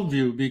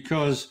worldview,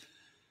 because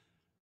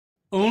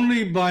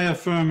only by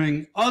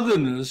affirming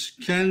otherness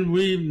can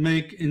we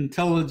make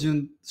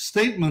intelligent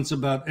statements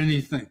about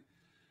anything.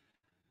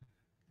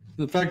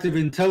 The fact of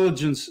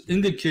intelligence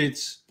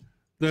indicates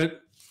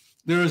that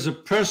there is a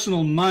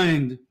personal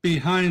mind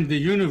behind the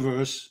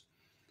universe,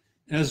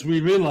 as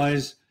we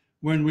realize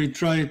when we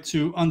try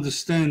to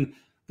understand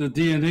the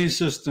DNA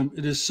system.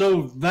 It is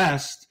so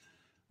vast,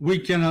 we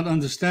cannot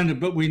understand it,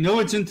 but we know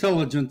it's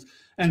intelligent,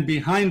 and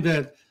behind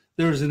that,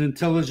 there is an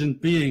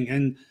intelligent being.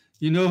 And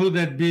you know who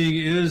that being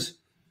is?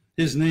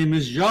 His name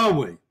is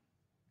Yahweh.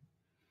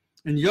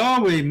 And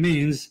Yahweh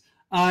means,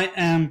 I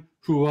am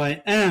who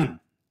I am.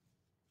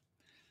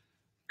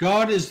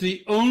 God is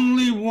the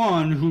only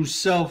one who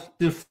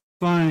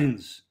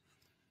self-defines.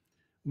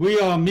 We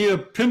are mere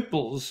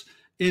pimples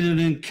in an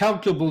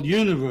incalculable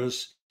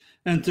universe,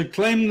 and to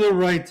claim the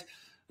right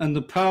and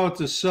the power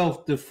to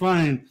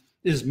self-define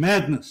is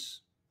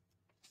madness.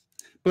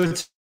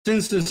 But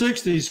since the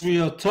 60s, we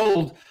are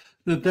told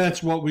that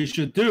that's what we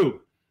should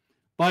do.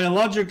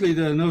 Biologically,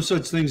 there are no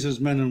such things as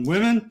men and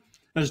women,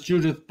 as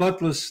Judith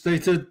Butler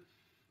stated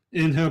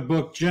in her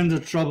book, Gender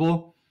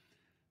Trouble.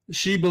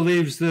 She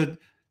believes that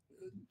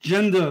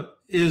gender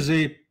is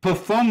a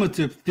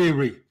performative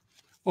theory,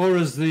 or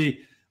as the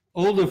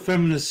older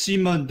feminist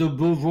Simone de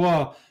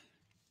Beauvoir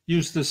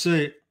used to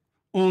say,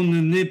 on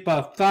ne naît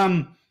pas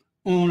femme,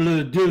 on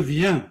le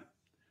devient.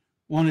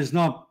 One is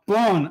not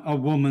born a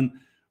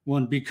woman,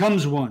 one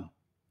becomes one.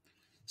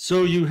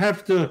 So you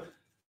have to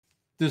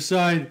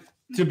decide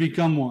to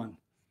become one.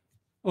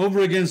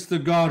 Over against the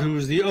God who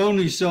is the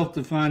only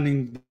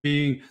self-defining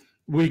being,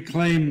 we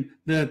claim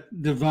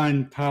that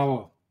divine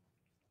power.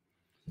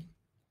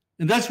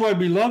 And that's why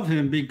we love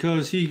him,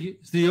 because he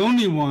is the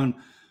only one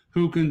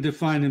who can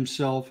define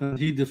himself, and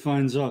he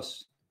defines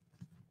us.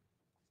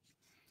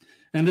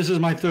 And this is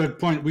my third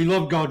point. We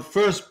love God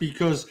first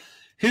because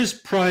his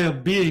prior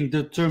being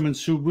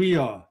determines who we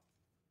are.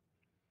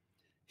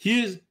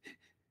 His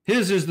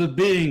His is the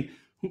being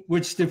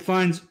which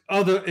defines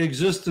other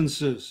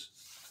existences.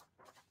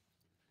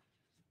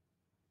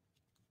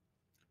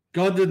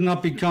 God did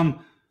not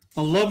become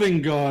a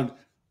loving God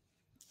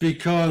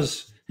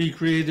because he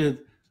created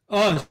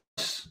us.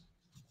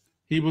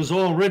 He was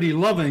already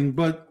loving,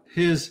 but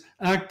his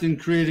act in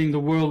creating the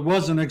world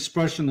was an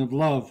expression of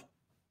love.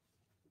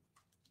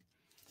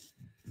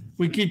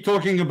 We keep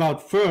talking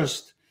about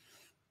first.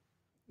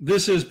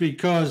 This is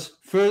because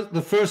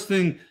the first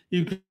thing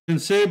you can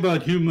say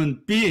about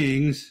human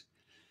beings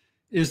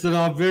is that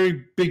our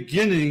very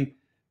beginning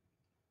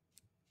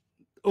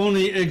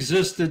only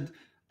existed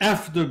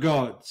after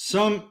God.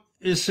 Something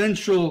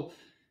essential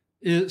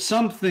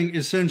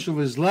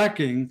is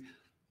lacking.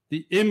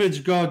 The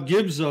image God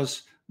gives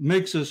us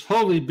makes us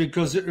holy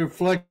because it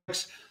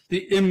reflects the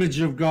image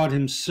of God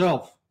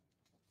himself.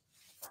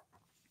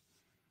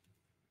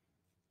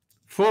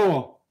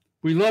 4,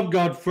 we love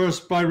God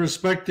first by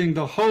respecting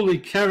the holy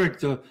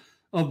character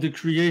of the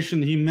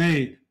creation he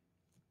made.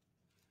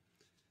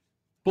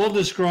 Paul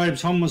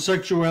describes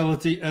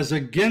homosexuality as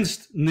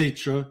against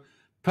nature,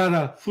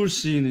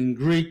 parakousin in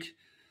Greek,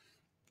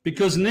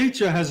 because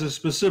nature has a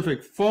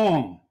specific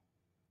form.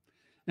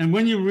 And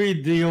when you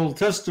read the Old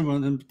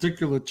Testament, in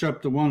particular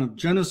chapter 1 of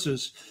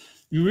Genesis,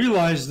 you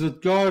realize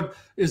that God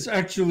is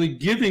actually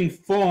giving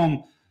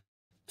form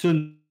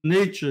to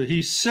nature.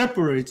 He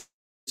separates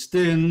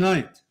day and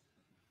night.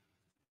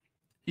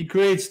 He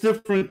creates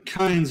different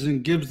kinds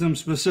and gives them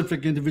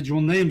specific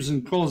individual names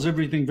and calls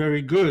everything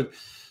very good.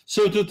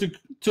 So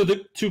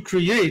to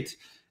create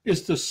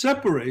is to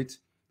separate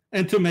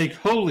and to make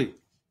holy.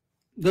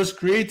 Thus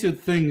created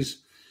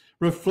things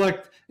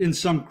reflect in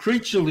some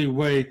creaturely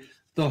way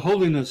the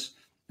holiness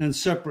and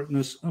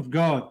separateness of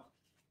God.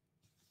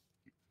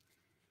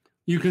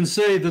 You can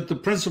say that the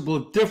principle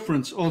of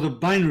difference, or the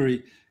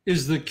binary,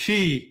 is the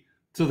key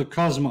to the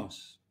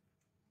cosmos.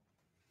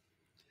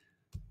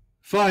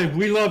 5,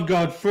 we love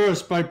God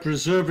first by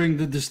preserving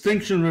the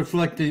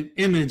distinction-reflecting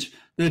image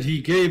that he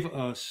gave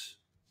us.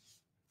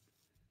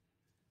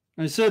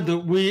 I said that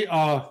we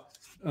are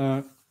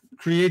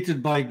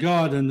created by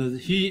God and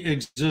that he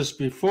exists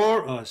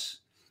before us,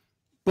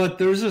 but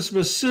there is a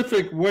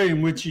specific way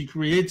in which he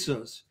creates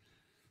us.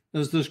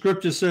 As the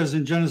scripture says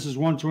in Genesis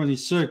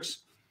 1:26,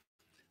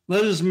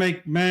 let us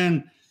make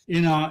man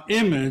in our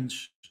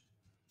image.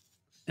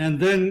 And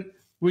then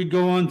we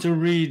go on to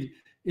read,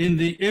 in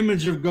the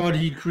image of God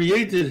he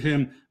created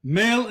him,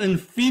 male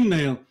and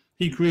female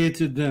he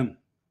created them.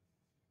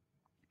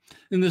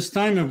 In this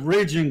time of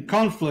raging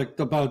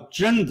conflict about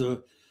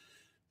gender,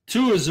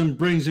 Twoism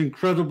brings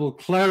incredible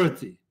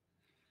clarity.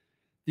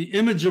 The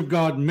image of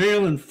God,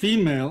 male and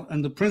female,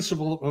 and the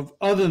principle of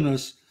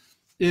otherness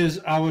is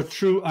our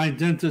true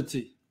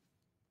identity.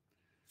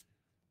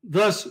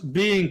 Thus,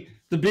 the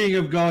being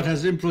of God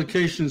has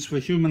implications for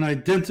human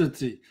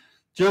identity.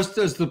 Just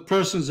as the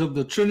persons of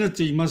the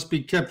Trinity must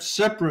be kept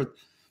separate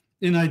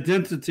in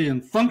identity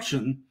and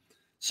function,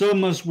 so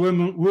must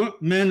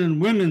men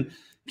and women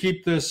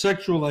keep their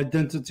sexual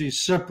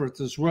identities separate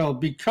as well,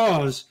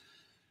 because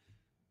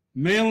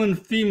male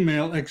and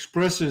female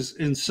expresses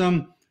in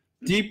some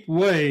deep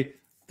way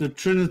the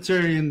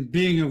Trinitarian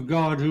being of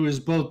God, who is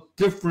both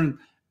different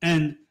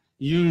and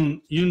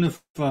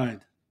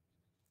unified.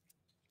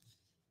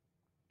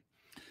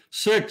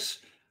 6,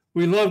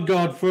 we love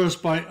God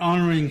first by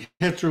honoring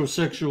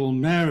heterosexual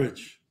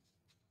marriage.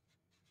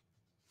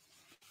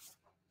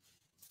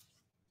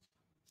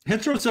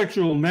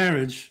 Heterosexual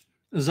marriage,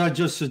 as I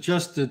just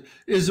suggested,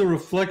 is a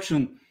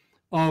reflection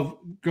of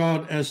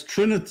God as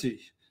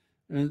Trinity.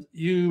 And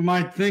you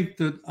might think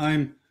that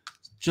I'm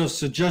just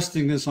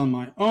suggesting this on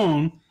my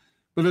own,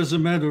 but as a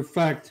matter of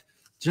fact,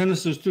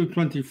 Genesis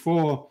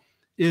 2:24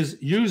 is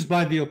used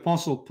by the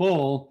Apostle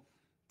Paul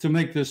to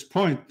make this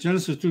point.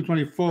 Genesis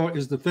 2:24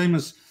 is the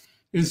famous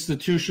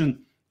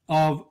institution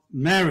of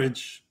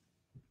marriage.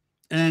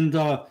 And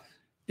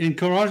in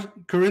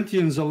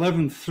Corinthians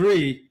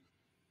 11:3,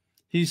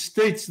 he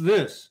states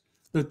this,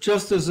 that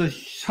just as a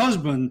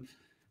husband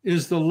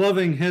is the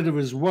loving head of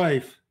his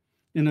wife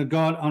in a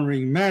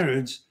God-honoring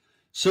marriage,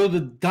 so the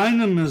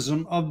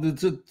dynamism of the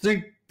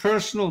distinct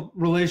personal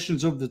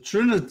relations of the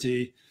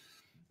Trinity,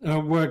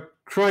 where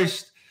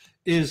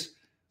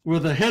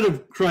the head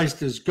of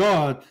Christ is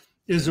God,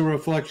 is a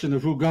reflection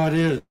of who God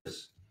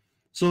is.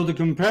 So the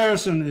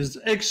comparison is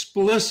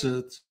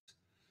explicit.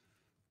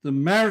 The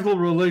marital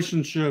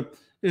relationship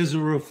is a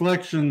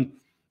reflection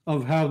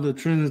of how the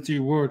Trinity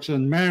works,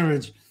 and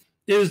marriage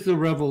is the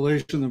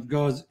revelation of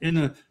God's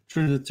inner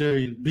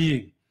Trinitarian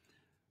being.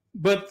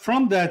 But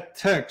from that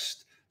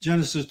text,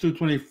 Genesis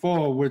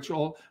 2:24,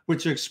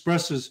 which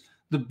expresses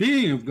the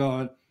being of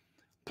God,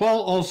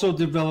 Paul also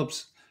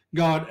develops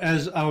God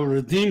as our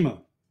Redeemer.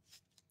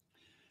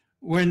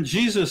 When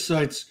Jesus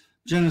cites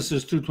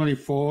Genesis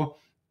 2:24,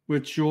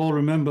 which you all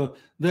remember,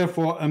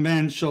 therefore a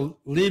man shall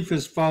leave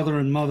his father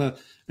and mother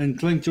and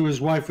cling to his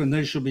wife, and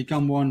they shall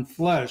become one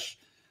flesh.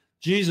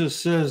 Jesus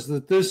says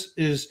that this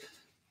is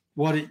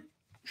what it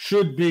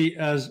should be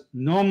as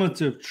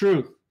normative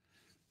truth.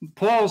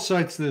 Paul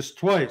cites this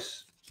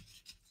twice.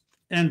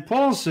 And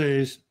Paul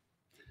says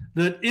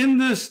that in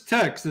this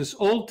text, this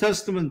Old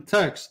Testament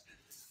text,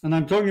 and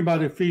I'm talking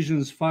about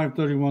Ephesians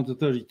 5:31 to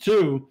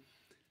 32,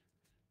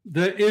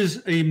 there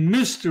is a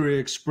mystery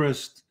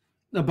expressed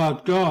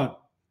about God.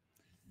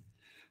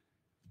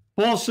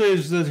 Paul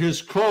says that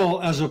his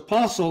call as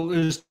apostle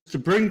is to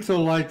bring to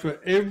light for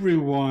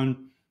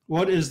everyone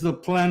what is the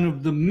plan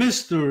of the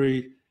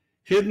mystery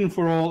hidden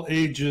for all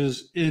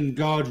ages in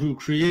God who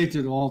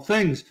created all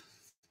things.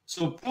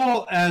 So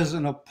Paul, as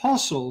an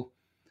apostle,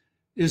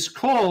 is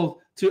called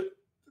to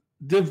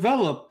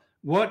develop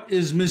what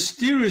is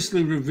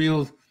mysteriously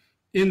revealed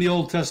in the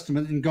Old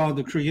Testament in God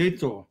the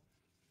Creator.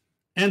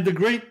 And the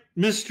great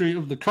mystery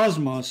of the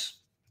cosmos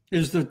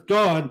is that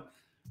God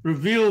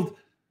revealed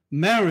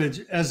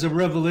marriage as a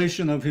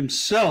revelation of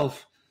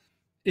himself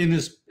in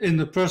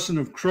the person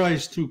of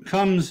Christ, who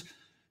comes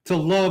to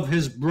love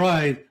his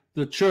bride,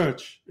 the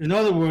church. In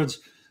other words,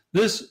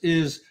 this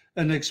is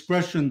an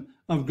expression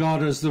of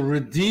God as the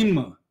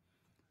Redeemer,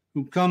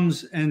 who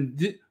comes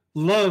and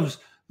loves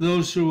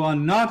those who are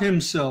not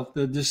himself.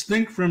 They're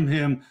distinct from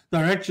him.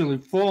 They're actually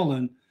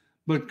fallen,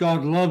 but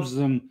God loves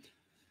them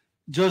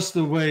just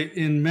the way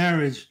in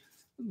marriage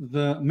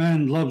the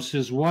man loves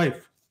his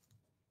wife.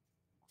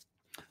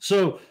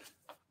 So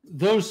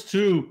those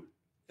two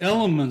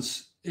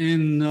elements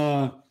in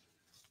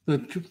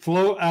that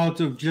flow out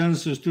of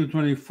Genesis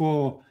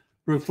 2:24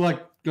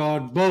 reflect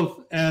God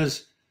both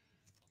as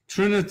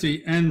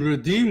Trinity and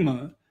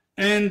Redeemer,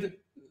 and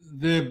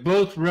they're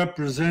both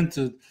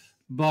represented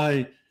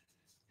by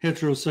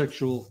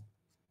heterosexual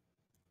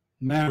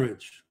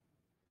marriage.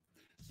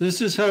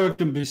 This is how it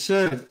can be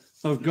said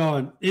of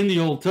God in the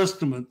Old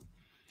Testament: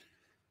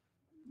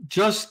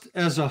 just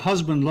as a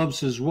husband loves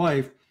his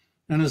wife,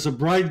 and as a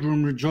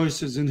bridegroom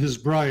rejoices in his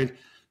bride,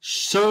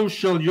 so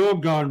shall your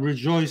God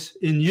rejoice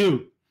in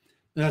you.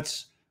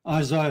 That's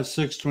Isaiah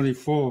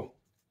 6:24.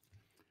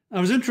 I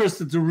was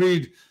interested to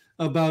read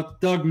about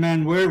Doug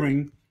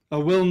Manwaring, a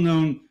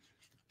well-known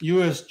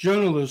U.S.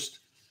 journalist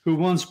who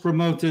once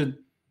promoted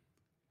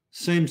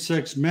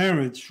same-sex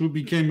marriage, who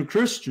became a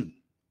Christian.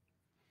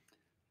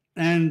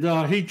 And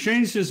he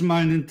changed his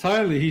mind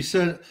entirely. He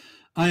said,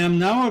 I am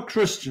now a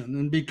Christian,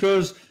 and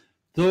because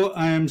though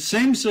I am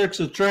same-sex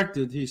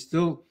attracted, he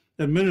still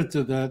admitted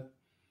to that,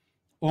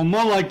 or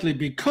more likely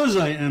because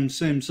I am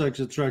same-sex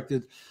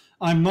attracted,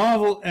 I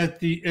marvel at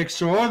the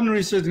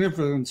extraordinary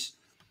significance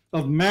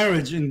of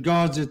marriage in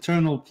God's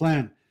eternal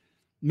plan.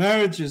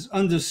 Marriage is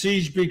under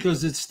siege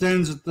because it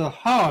stands at the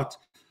heart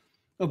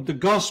of the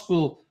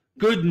gospel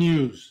good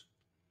news.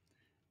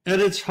 At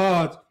its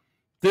heart,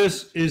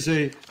 this is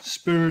a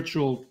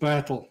spiritual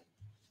battle.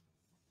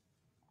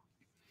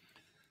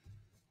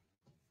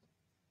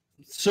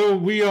 So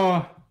we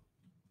are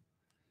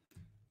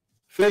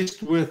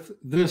faced with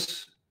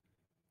this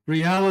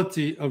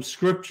reality of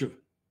Scripture.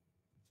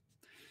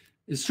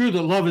 It's true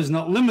that love is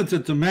not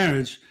limited to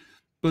marriage,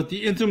 but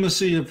the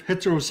intimacy of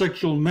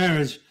heterosexual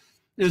marriage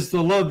is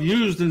the love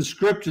used in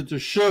Scripture to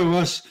show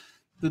us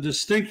the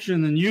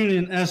distinction and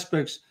union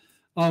aspects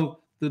of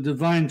the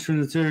divine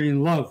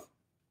Trinitarian love.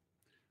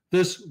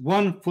 This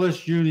one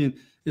flesh union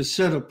is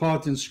set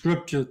apart in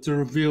Scripture to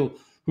reveal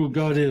who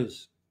God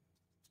is.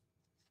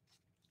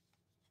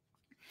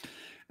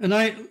 And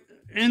I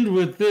end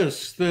with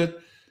this, that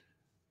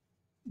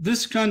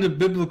this kind of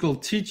biblical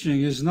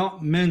teaching is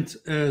not meant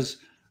as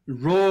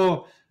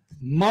raw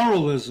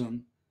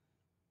moralism.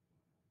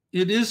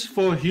 It is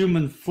for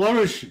human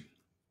flourishing.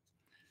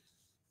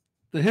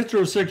 The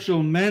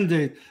heterosexual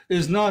mandate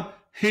is not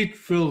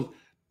hate-filled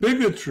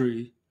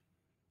bigotry.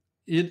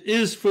 It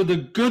is for the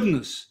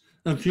goodness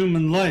of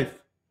human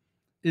life.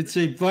 It's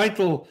a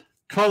vital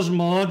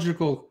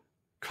cosmological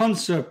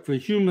concept for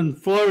human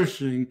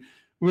flourishing,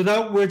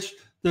 without which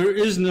there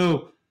is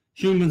no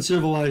human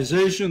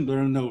civilization. There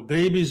are no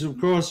babies, of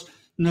course,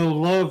 no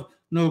love,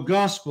 no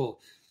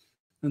gospel.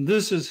 And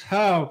this is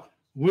how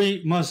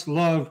we must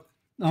love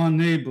our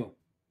neighbor.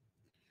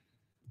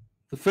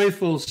 The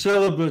faithful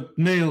celibate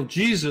male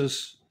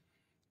Jesus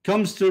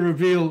comes to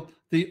reveal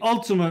the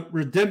ultimate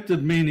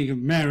redemptive meaning of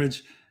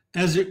marriage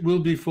as it will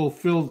be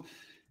fulfilled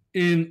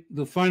in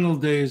the final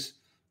days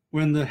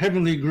when the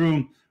heavenly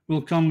groom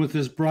will come with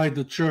his bride,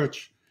 the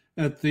church,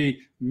 at the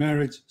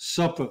marriage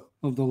supper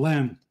of the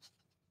Lamb.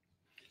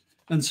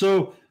 And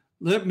so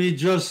let me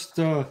just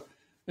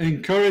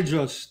encourage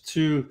us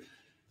to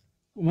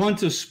want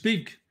to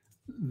speak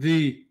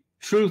the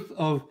truth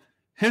of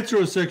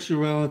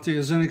heterosexuality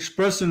as an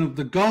expression of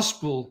the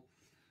gospel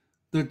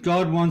that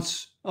God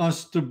wants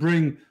us to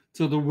bring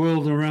to the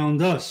world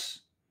around us.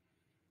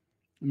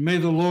 May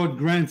the Lord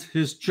grant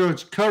his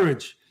church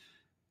courage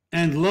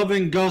and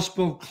loving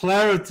gospel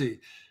clarity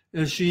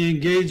as she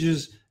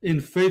engages in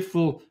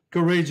faithful,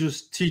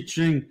 courageous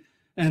teaching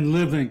and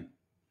living.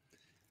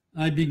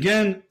 I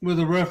began with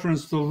a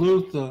reference to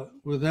Luther.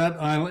 With that,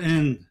 I'll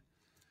end.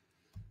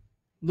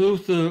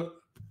 Luther,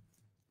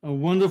 a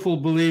wonderful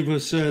believer,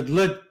 said,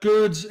 "Let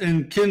goods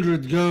and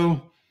kindred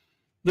go,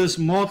 this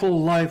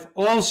mortal life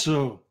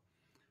also.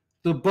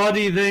 The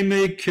body they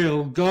may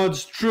kill,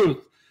 God's truth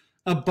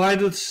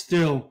abideth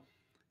still,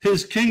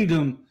 his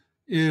kingdom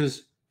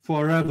is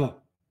forever.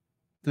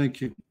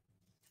 Thank you.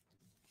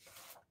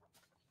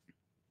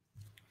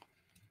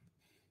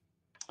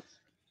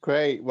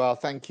 Great. Well,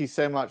 thank you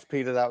so much,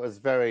 Peter. That was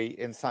very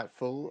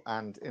insightful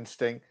and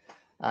interesting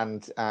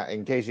and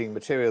engaging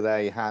material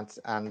there you had.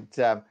 And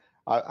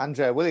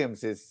Andrea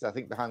Williams is, I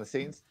think, behind the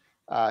scenes,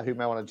 who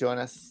may want to join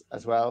us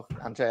as well.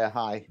 Andrea,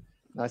 hi.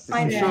 Nice to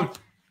see you.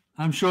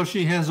 I'm sure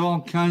she has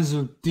all kinds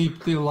of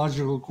deep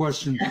theological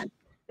questions.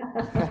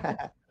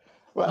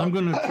 Well, I'm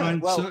going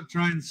to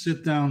try and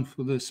sit down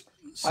for this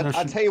session.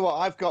 I'll tell you what,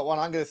 I've got one.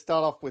 I'm going to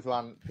start off with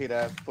one,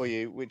 Peter, for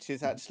you, which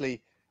is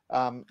actually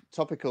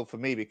topical for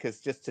me, because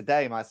just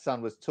today my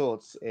son was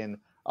taught in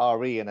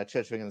RE in a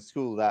Church of England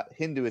school that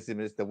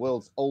Hinduism is the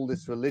world's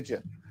oldest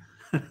religion.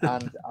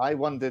 And I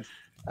wondered,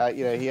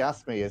 he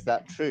asked me, is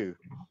that true?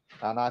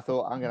 And I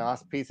thought, I'm going to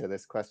ask Peter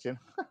this question.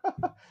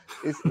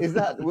 Is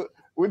that,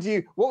 what do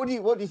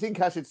you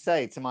think I should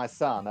say to my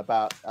son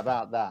about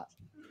that?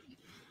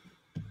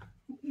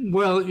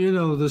 Well,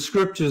 the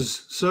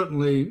scriptures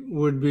certainly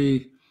would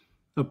be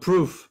a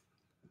proof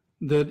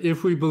that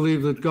if we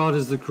believe that God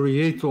is the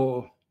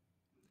creator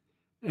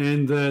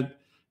and that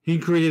he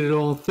created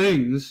all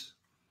things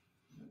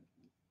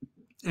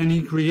and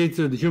he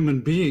created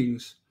human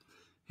beings,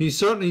 he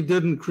certainly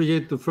didn't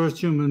create the first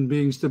human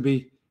beings to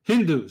be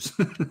Hindus.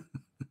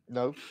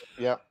 No,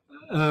 yeah.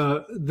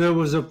 There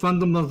was a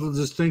fundamental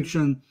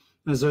distinction,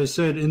 as I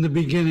said, in the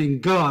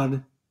beginning,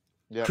 God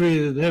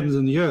created the heavens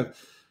and the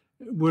earth.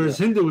 Whereas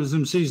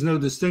Hinduism sees no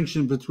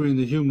distinction between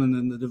the human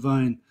and the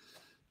divine.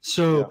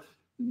 So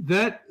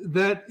that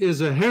is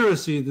a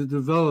heresy that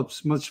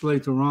develops much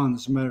later on,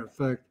 as a matter of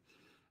fact.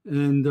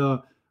 And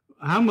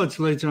how much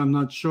later, I'm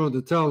not sure.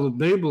 The Tower of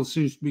Babel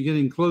seems to be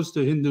getting close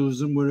to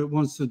Hinduism, where it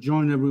wants to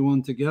join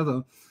everyone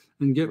together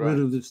and get rid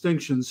of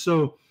distinctions.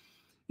 So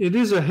it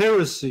is a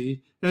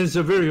heresy, and it's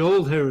a very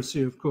old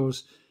heresy, of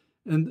course.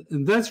 And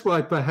that's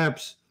why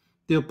perhaps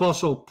the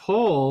Apostle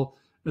Paul,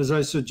 as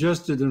I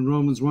suggested in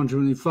Romans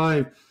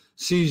 1:25,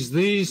 sees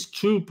these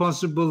two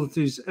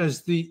possibilities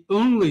as the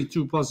only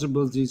two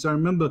possibilities. I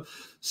remember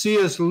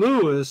C.S.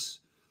 Lewis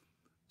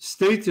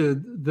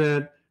stated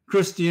that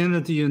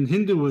Christianity and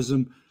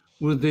Hinduism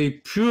were the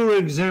pure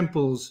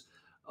examples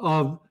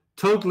of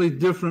totally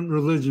different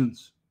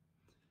religions.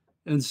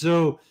 And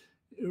so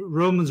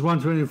Romans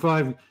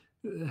 1:25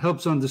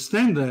 helps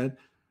understand that,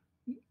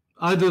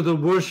 either the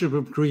worship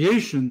of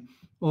creation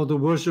or the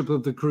worship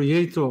of the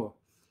creator.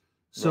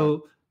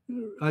 So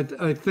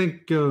I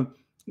think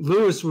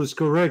Lewis was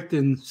correct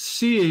in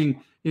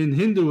seeing in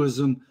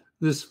Hinduism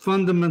this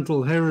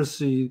fundamental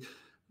heresy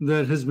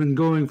that has been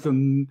going for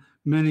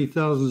many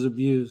thousands of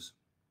years.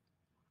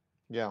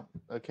 Yeah.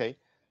 Okay.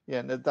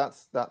 Yeah. No,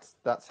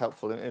 that's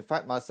helpful. In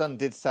fact, my son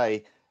did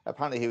say,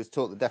 apparently he was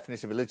taught the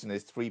definition of religion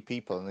is three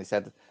people, and he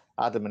said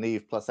Adam and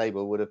Eve plus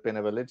Abel would have been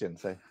a religion.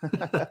 So,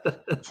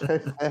 so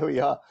there we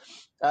are.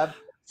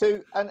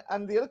 So,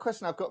 and the other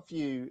question I've got for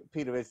you,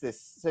 Peter, is this.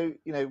 So,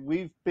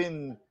 we've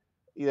been,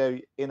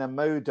 in a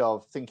mode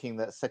of thinking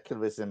that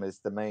secularism is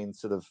the main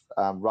sort of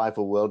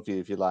rival worldview,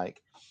 if you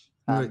like.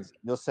 And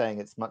you're saying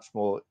it's much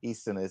more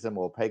Easternism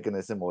or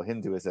paganism or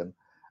Hinduism.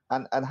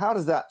 And how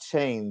does that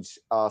change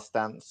our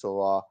stance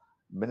or our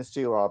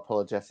ministry or our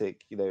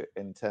apologetic,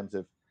 in terms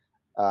of,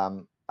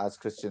 as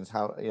Christians,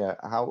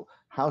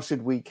 how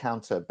should we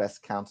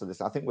best counter this?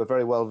 I think we're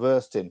very well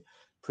versed in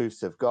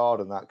proofs of God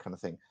and that kind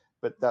of thing.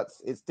 But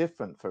it's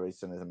different for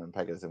Easternism and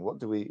paganism.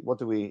 How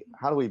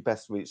do we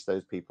best reach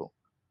those people?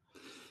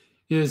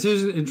 Yeah, it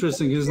is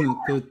interesting, isn't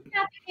it?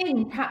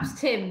 Perhaps,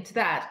 Tim, to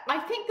that. I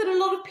think that a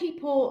lot of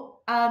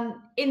people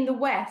in the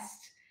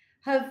West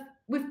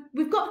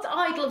we've got the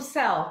idol of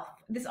self,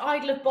 this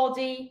idol of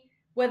body,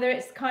 whether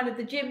it's kind of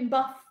the gym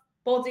buff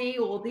body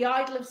or the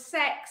idol of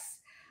sex,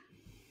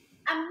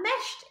 and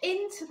meshed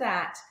into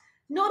that,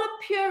 not a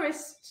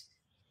purist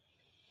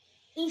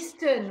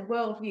Eastern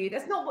worldview.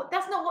 That's not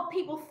what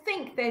people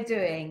think they're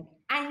doing,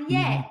 and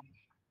yet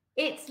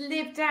it's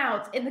lived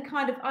out in the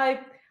kind of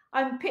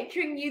I'm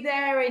picturing you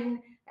there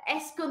in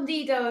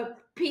Escondido,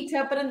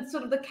 Peter, but in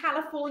sort of the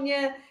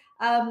California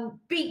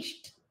beach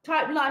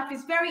type life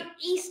is very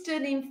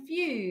Eastern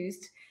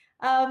infused,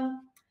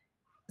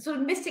 sort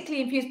of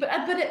mystically infused.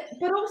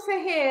 But also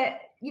here,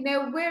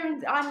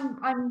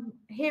 I'm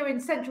here in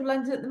central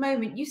London at the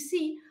moment. You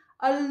see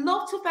a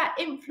lot of that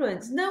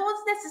influence. No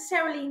one's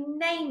necessarily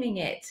naming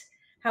it.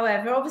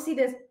 However, obviously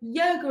there's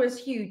yoga is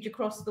huge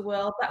across the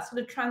world. That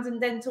sort of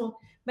transcendental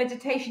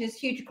meditation is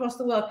huge across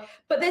the world.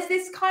 But there's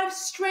this kind of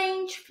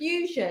strange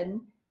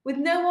fusion with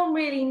no one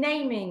really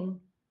naming.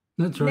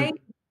 That's right.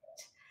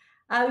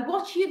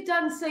 What you've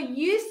done so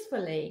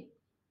usefully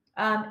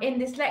in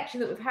this lecture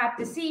that we've had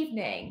this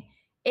evening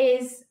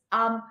is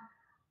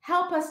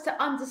help us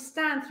to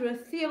understand through a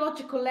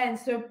theological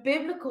lens, through a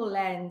biblical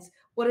lens,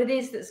 what it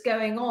is that's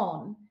going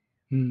on.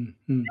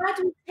 Mm-hmm. How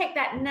do we take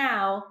that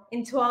now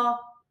into our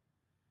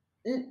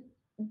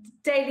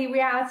daily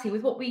reality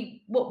with what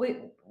we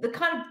the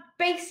kind of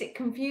basic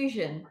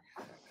confusion?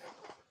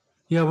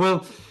 Yeah,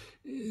 well,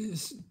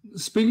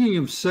 speaking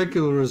of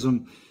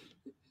secularism,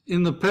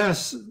 in the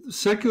past,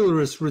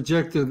 secularists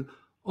rejected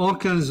all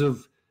kinds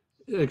of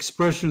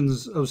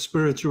expressions of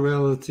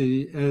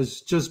spirituality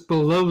as just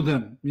below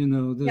them. You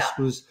know, this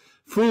was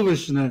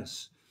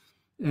foolishness,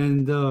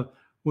 and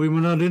we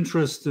were not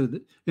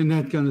interested in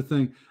that kind of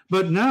thing.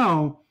 But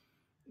now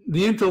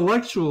the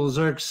intellectuals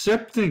are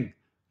accepting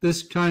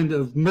this kind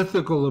of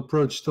mythical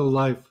approach to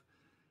life.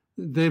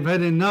 They've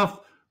had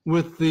enough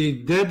with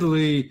the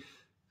deadly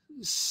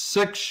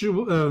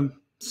secularist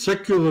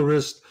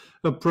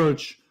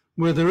approach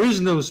where there is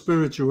no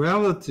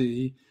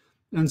spirituality,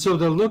 and so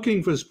they're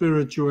looking for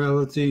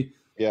spirituality,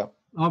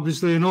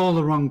 obviously in all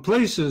the wrong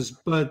places,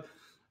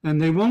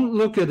 and they won't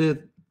look at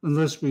it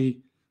unless we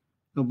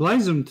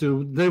oblige them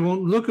to. They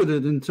won't look at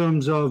it in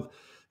terms of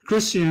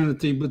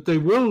Christianity, but they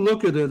will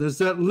look at it as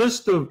that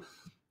list of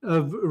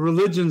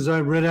religions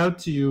I read out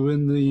to you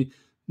in the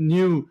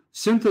new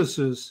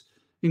synthesis,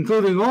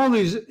 including all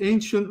these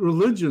ancient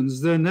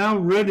religions. They're now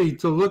ready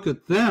to look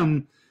at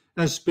them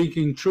as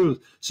speaking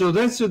truth. So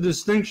that's a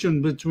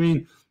distinction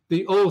between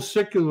the old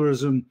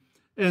secularism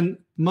and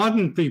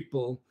modern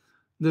people,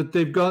 that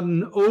they've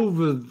gotten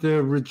over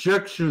their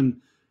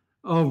rejection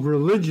of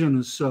religion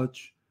as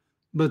such,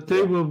 but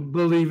they will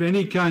believe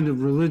any kind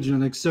of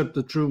religion except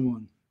the true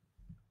one.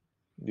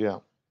 Yeah.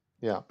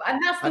 And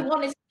that's the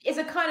one. It's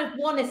a kind of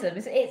oneism.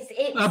 It's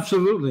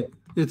absolutely.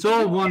 It's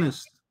all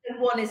onist.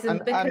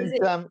 Oneism,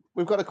 and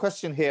we've got a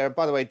question here.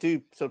 By the way,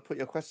 do sort of put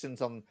your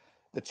questions on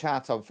the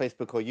chat on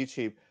Facebook or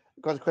YouTube.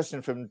 We've got a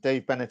question from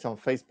Dave Bennett on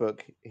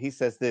Facebook. He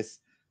says this: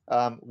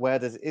 where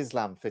does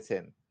Islam fit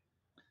in?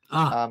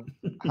 How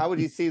would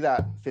you see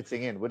that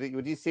fitting in?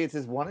 Would you see it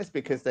as onist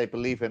because they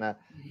believe in a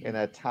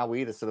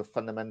Tawhid, a sort of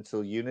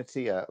fundamental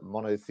unity, a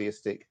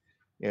monotheistic,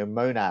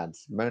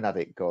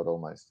 monadic God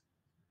almost?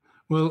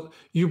 Well,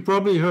 you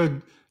probably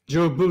heard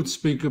Joe Booth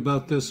speak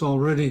about this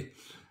already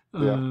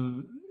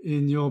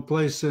in your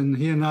place, and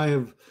he and I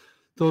have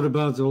thought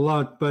about it a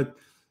lot.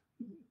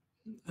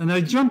 And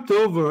I jumped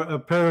over a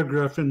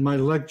paragraph in my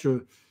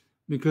lecture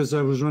because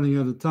I was running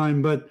out of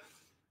time, but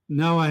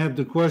now I have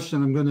the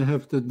question, I'm going to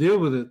have to deal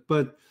with it.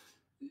 But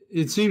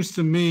it seems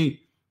to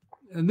me,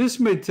 and this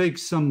may take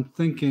some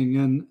thinking,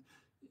 and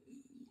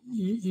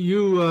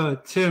you,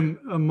 Tim,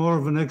 are more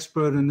of an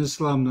expert in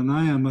Islam than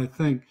I am, I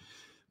think.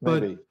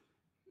 Maybe. But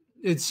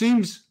it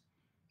seems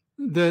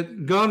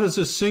that God is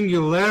a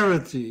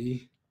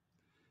singularity,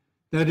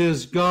 that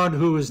is, God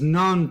who is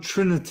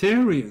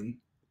non-Trinitarian,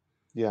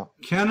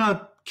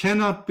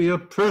 cannot be a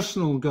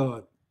personal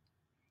God.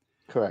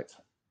 Correct.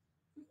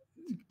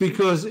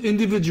 Because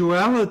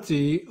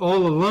individuality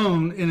all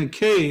alone in a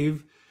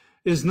cave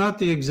is not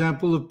the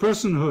example of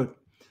personhood.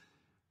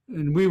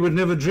 And we would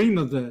never dream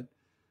of that.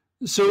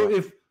 So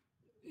if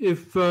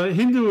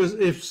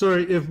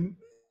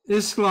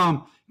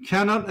Islam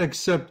cannot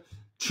accept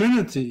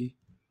Trinity,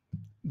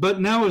 but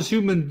now as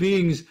human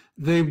beings,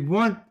 they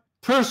want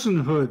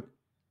personhood,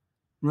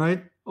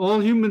 right? All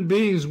human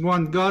beings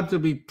want God to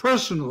be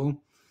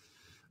personal.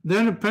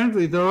 Then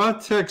apparently there are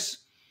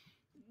texts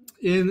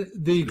in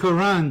the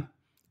Quran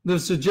that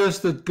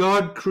suggest that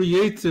God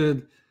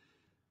created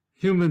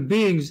human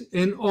beings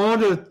in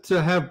order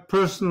to have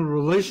personal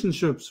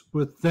relationships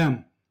with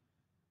them.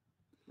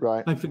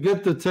 Right. I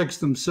forget the text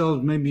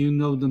themselves. Maybe you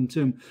know them,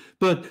 Tim.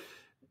 But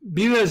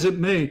be that as it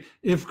may,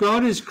 if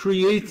God is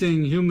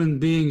creating human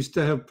beings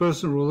to have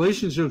personal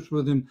relationships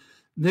with him,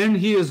 then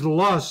he has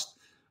lost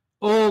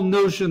all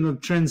notion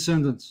of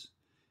transcendence.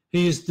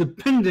 He is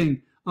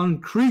depending on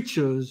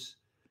creatures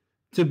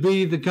to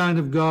be the kind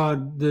of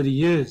God that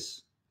he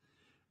is.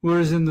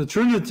 Whereas in the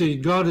Trinity,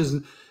 God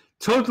is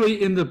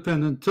totally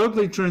independent,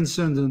 totally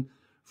transcendent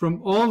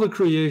from all the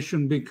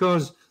creation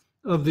because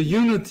of the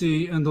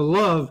unity and the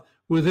love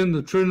within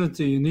the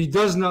Trinity. And he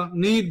does not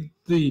need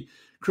the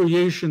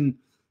creation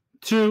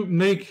to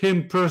make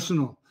him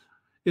personal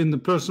in the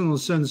personal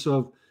sense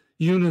of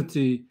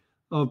unity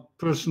of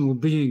personal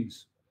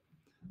beings.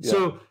 Yeah.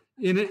 So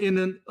in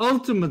an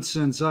ultimate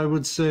sense, I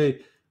would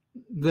say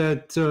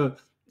that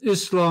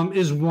Islam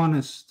is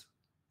onist.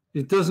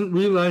 It doesn't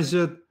realize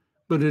it,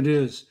 but it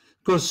is.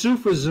 Because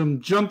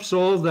Sufism jumps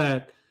all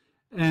that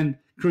and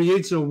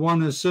creates a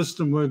onist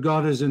system where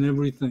God is in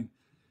everything.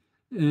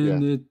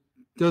 And it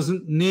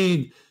doesn't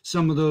need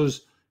some of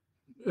those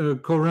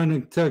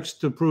Quranic texts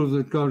to prove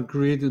that God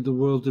created the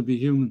world to be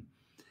human.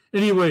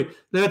 Anyway,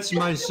 that's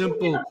my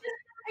simple... Just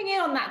jumping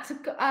in on that,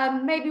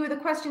 to, maybe with a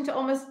question to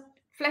almost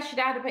flesh it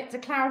out a bit to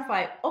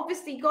clarify.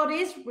 Obviously, God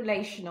is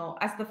relational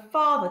as the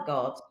Father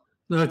God.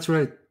 That's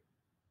right.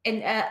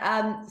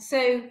 And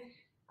so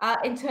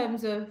in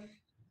terms of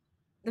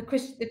the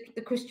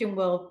Christian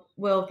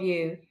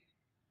worldview.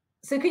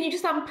 So can you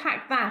just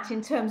unpack that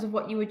in terms of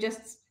what you were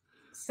just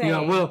saying?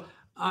 Yeah, well,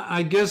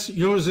 I guess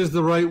yours is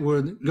the right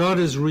word. God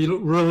is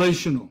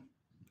relational.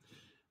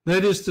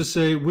 That is to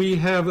say, we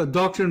have a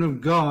doctrine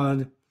of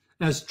God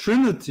as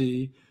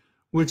Trinity,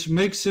 which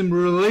makes him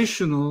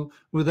relational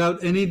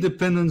without any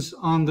dependence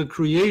on the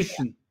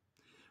creation.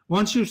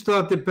 Once you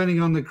start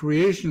depending on the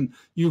creation,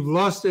 you've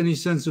lost any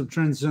sense of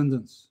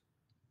transcendence.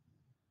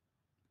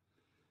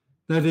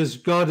 That is,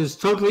 God is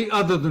totally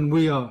other than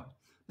we are.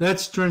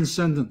 That's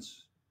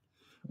transcendence.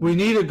 We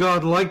need a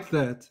God like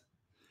that.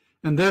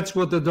 And that's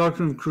what the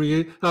doctrine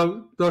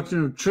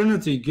of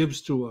Trinity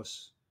gives to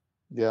us.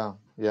 Yeah,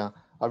 yeah.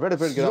 I read a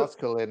very good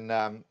article in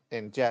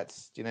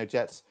JETS, do you know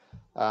JETS,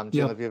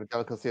 Journal of the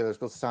Evangelical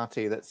Theological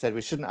Society, that said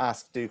we shouldn't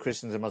ask, do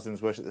Christians and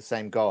Muslims worship the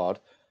same God?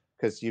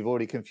 Because you've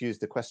already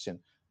confused the question.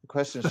 The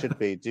question should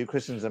be, do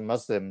Christians and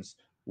Muslims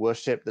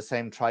worship the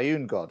same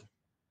triune God?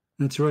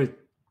 That's right.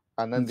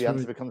 And then the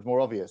answer becomes more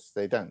obvious.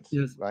 They don't.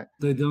 Yes, right?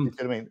 They don't. You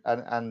see what I mean?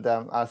 And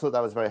I thought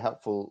that was a very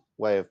helpful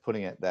way of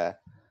putting it there.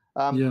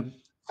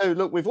 So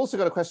look, we've also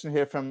got a question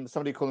here from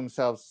somebody calling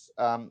themselves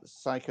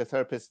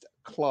Psychotherapist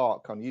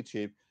Clark on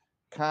YouTube.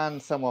 Can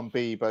someone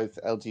be both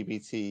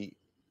LGBTQ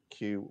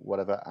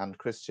whatever and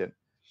Christian?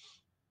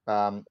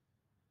 What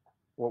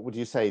would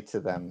you say to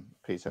them,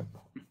 Peter?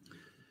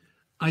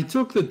 I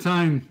took the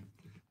time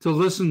to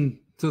listen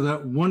to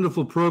that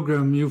wonderful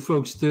program you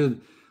folks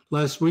did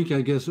last week,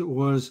 I guess it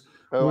was.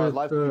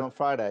 Live stream on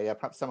Friday. Yeah,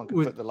 perhaps someone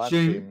could put the live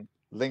stream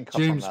link up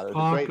on that. It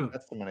was a great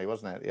testimony,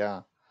 wasn't it?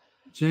 Yeah.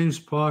 James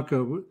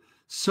Parker,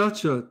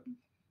 such a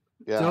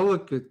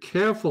delicate,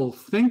 careful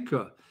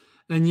thinker.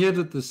 And yet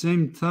at the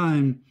same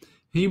time,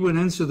 he would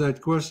answer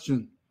that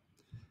question.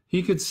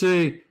 He could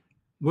say,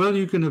 well,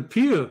 you can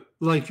appear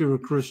like you're a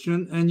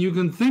Christian and you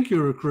can think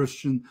you're a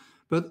Christian,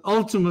 but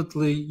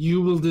ultimately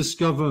you will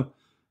discover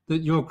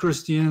that your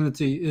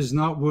Christianity is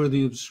not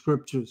worthy of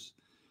scriptures.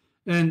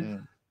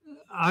 And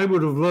I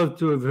would have loved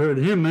to have heard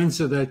him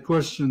answer that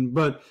question,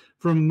 but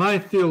from my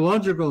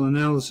theological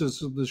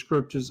analysis of the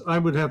scriptures, I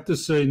would have to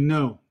say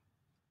no.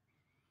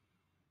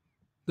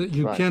 That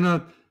you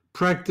cannot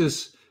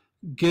practice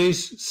gay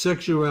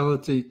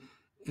sexuality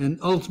and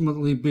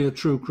ultimately be a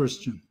true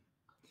Christian.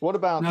 What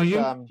about now?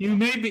 You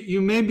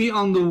may be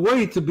on the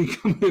way to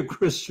becoming a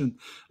Christian.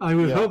 I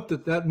would hope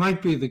that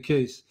might be the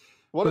case.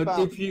 What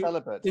about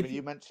celibate? I mean,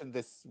 you mentioned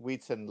this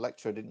Wheaton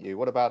lecturer, didn't you?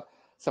 What about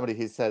somebody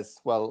who says,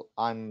 "Well,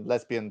 I'm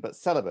lesbian but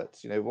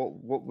celibate"? You know,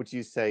 what would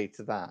you say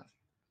to that?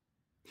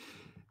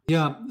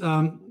 Yeah,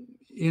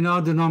 in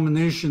our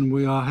denomination,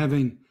 we are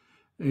having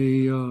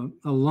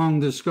a long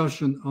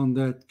discussion on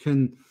that.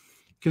 Can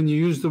you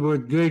use the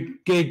word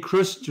gay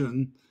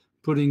Christian,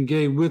 putting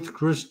gay with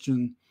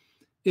Christian,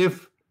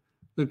 if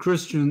the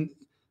Christian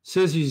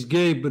says he's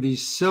gay but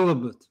he's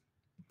celibate?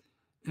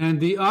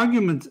 And the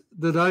argument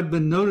that I've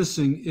been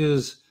noticing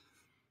is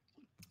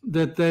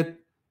that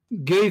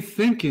gay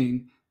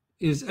thinking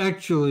is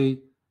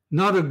actually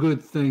not a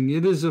good thing.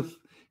 It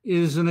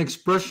is an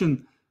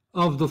expression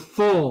of the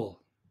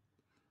fall.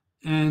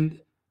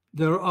 And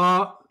there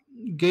are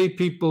gay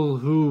people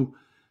who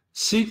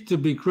seek to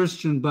be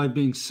Christian by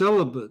being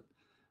celibate,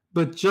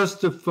 but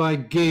justify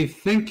gay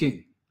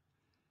thinking.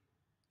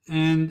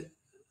 And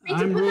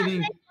I'm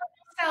reading...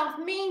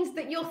 means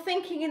that you're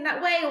thinking in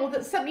that way, or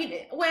that something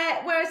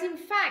whereas in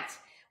fact,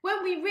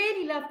 when we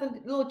really love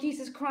the Lord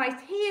Jesus Christ,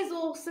 he is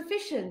all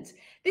sufficient.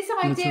 This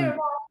idea of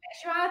our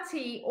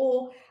sexuality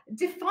or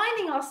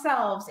defining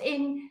ourselves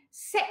in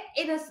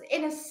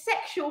a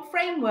sexual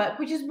framework,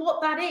 which is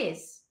what that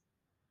is.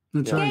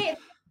 That's right.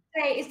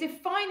 Gay is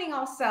defining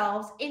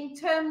ourselves in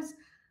terms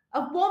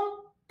of one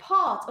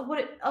part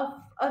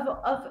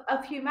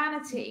of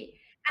humanity.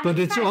 And but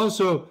it's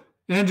also,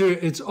 Andrea,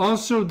 it's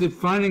also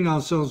defining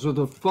ourselves with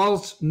a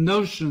false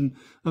notion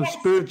of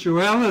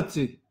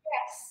spirituality.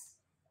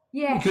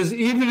 Yes. Because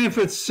even if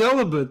it's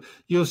celibate,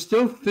 you're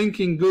still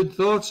thinking good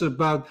thoughts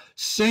about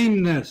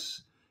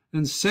sameness.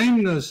 And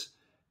sameness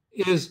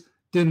is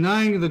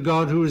denying the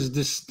God who is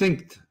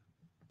distinct.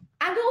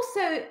 And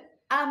also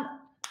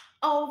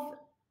of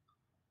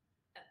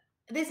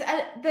this,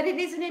 that it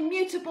is an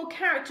immutable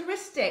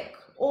characteristic,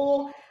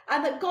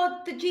 and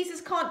that Jesus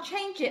can't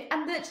change it,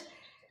 and that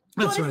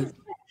That's God right. is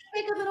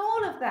bigger than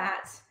all of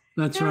that.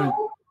 That's there right. are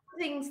all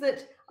things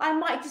that I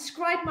might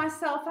describe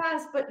myself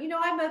as, but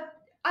I'm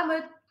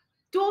a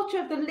daughter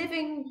of the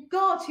living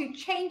God who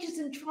changes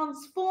and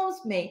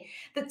transforms me,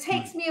 that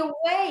takes me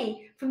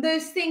away from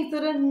those things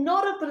that are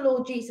not of the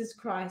Lord Jesus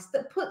Christ,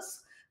 that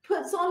puts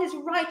on his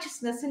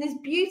righteousness and his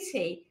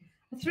beauty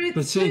through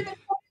the fact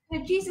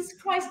that Jesus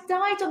Christ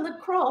died on the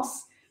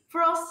cross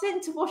for our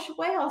sin to wash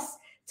away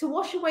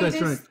those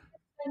things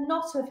that are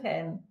not of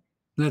him.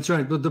 That's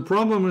right. But the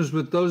problem is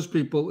with those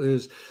people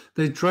is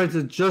they try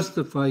to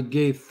justify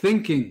gay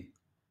thinking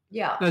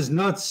as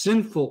not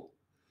sinful.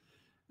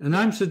 And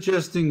I'm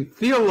suggesting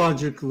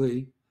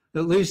theologically,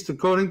 at least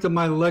according to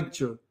my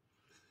lecture,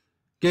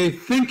 gay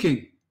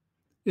thinking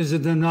is a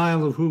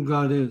denial of who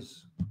God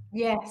is.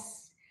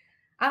 Yes.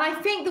 And I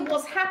think that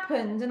what's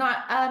happened,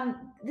 and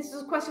this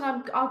is a question,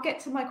 I'll get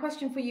to my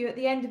question for you at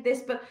the end of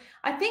this, but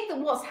I think that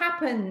what's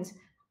happened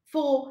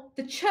for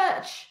the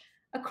church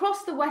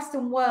across the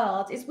Western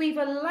world is we've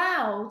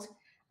allowed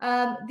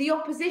the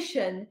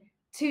opposition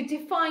to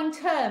define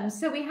terms.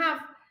 So we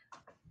have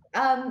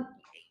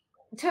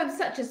terms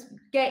such as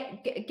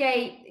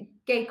gay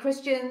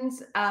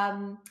Christians,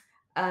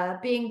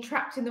 being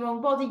trapped in the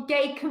wrong body,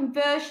 gay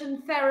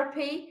conversion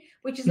therapy,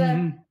 which is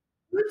a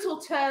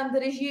brutal term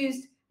that is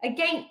used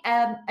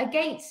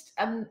against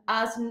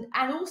us, and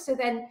also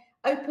then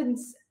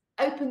opens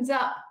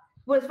up.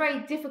 Well, it's very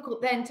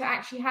difficult then to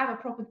actually have a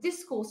proper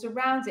discourse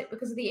around it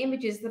because of the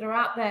images that are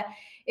out there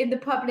in the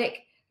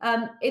public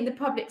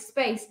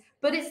space.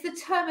 But it's the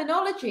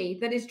terminology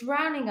that is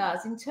drowning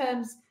us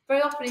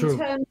very often in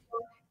terms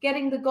of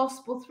getting the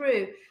gospel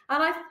through.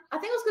 And I think I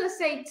was going to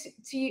say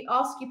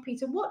ask you,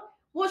 Peter,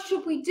 what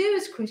should we do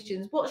as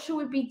Christians? What should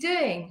we be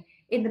doing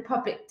in the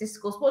public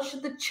discourse? What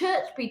should the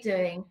church be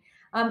doing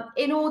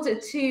in order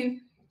to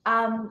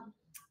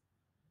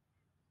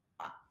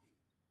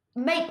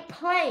make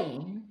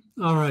plain?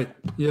 All right.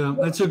 Yeah,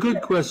 that's a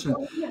good question.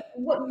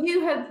 What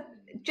you have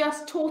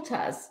just taught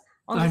us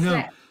on the I know.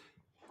 slide.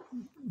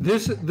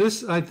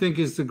 This I think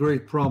is the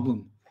great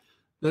problem,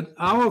 that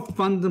our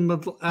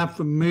fundamental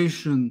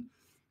affirmation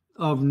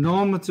of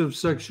normative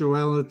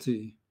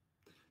sexuality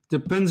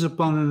depends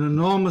upon an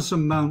enormous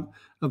amount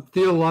of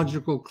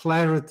theological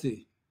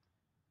clarity.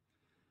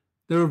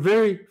 There are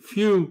very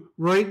few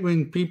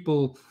right-wing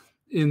people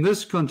in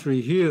this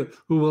country here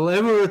who will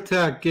ever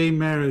attack gay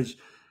marriage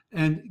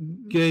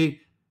and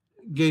gay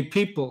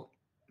people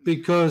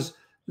because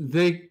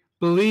they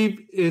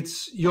believe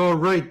it's your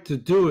right to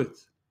do it.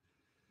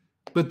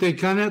 But they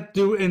cannot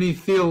do any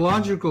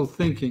theological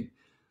thinking.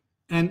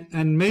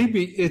 And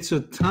maybe it's a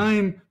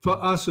time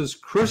for us as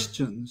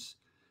Christians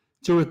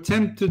to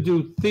attempt to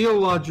do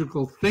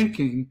theological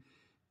thinking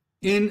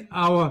in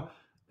our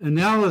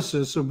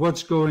analysis of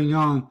what's going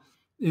on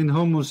in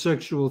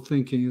homosexual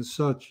thinking as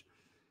such.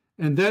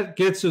 And that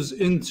gets us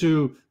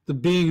into the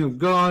being of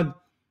God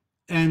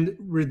and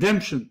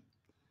redemption.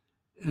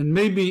 And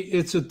maybe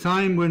it's a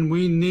time when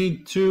we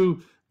need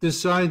to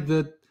decide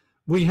that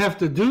we have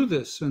to do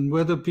this, and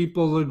whether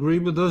people agree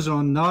with us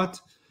or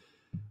not,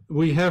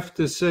 we have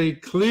to say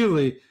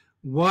clearly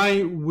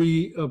why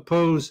we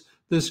oppose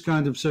this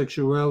kind of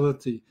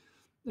sexuality.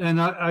 And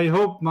I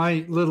hope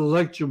my little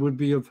lecture would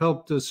be of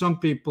help to some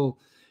people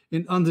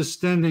in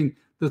understanding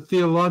the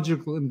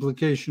theological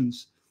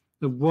implications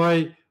of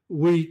why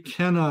we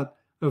cannot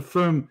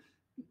affirm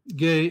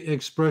gay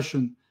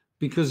expression,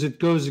 because it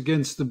goes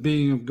against the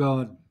being of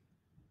God.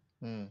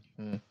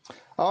 Mm-hmm.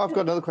 Oh, I've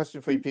got another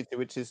question for you, Peter,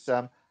 which is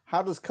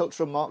how does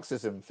cultural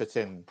Marxism fit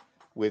in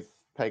with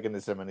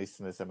paganism and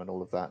Easternism and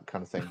all of that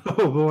kind of thing?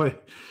 Oh boy,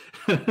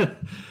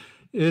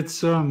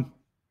 it's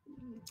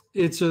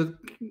a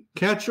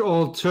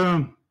catch-all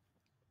term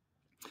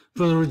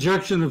for the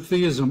rejection of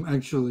theism.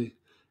 Actually,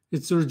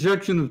 it's the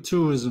rejection of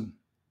twoism.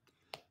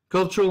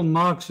 Cultural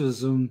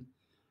Marxism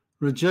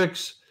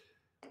rejects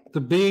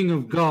the being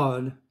of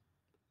God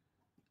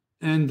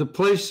and the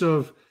place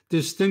of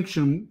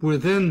distinction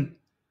within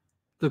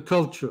the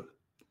culture.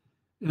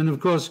 And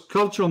of course,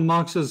 cultural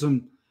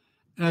Marxism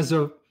as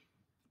a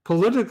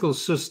political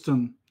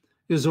system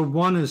is a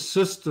onist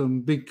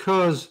system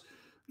because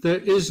there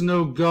is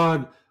no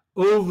God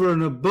over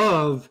and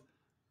above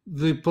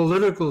the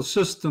political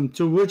system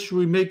to which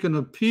we make an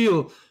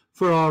appeal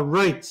for our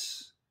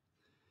rights.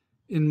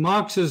 In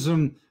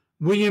Marxism,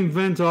 we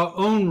invent our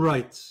own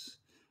rights.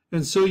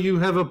 And so you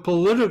have a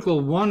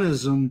political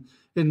oneism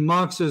in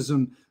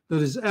Marxism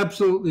that is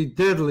absolutely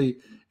deadly,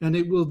 and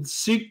it will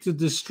seek to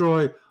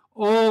destroy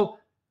all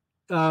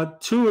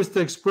truest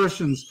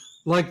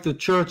expressions like the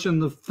church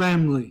and the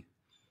family.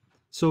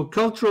 So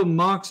cultural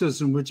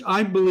Marxism, which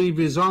I believe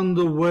is on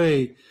the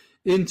way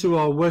into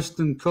our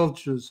Western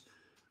cultures,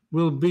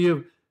 will be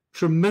of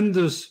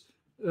tremendous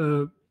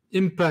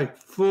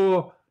impact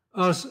for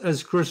us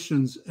as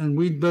Christians, and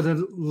we'd better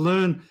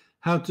learn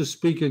how to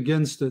speak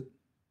against it.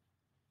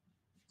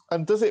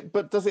 And does it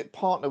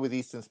partner with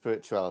Eastern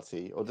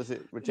spirituality, or does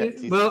it reject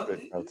Eastern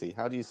spirituality?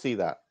 How do you see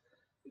that?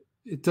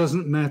 It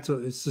doesn't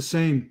matter. It's the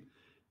same.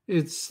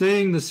 It's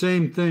saying the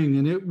same thing,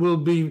 and it will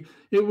be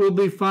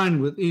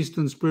fine with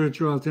Eastern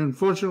spirituality.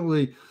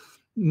 Unfortunately,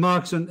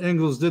 Marx and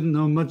Engels didn't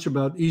know much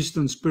about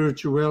Eastern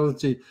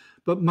spirituality,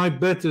 but my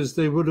bet is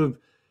they would have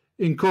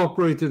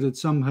incorporated it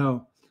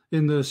somehow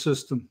in their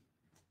system.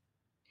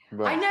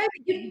 Right. I know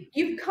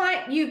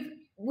that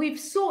we've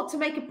sought to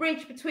make a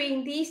bridge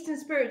between the Eastern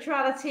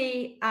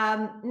spirituality,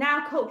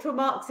 now cultural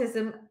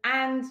Marxism,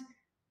 and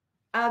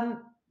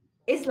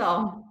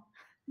Islam.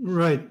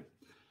 Right.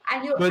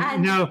 But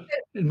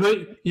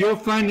you're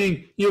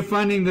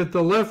finding that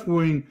the left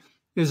wing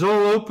is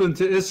all open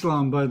to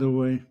Islam, by the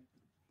way.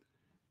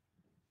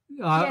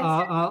 Yes.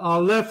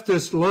 Our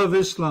leftists love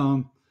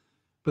Islam,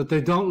 but they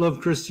don't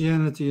love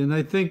Christianity. And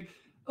I think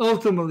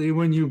ultimately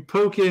when you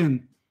poke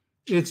in,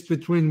 it's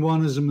between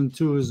oneism and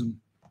twoism.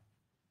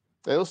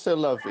 They also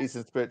love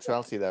Eastern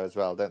spirituality there as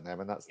well, don't they? I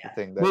mean, that's the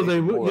thing. Well,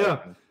 they would, yeah.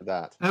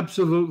 That.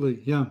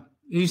 Absolutely, yeah.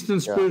 Eastern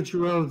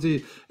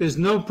spirituality is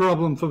no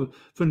problem for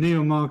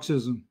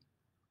neo-Marxism.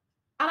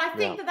 And I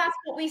think that's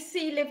what we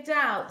see lived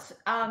out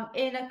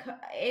in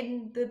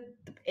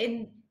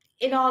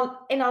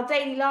our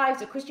daily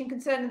lives at Christian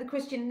Concern and the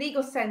Christian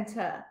Legal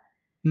Centre.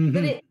 Mm-hmm.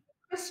 That it's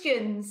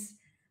Christians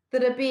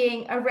that are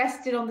being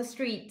arrested on the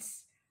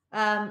streets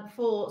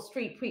for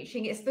street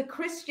preaching. It's the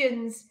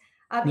Christians,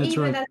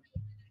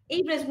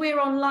 even as we're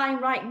online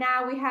right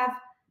now, we have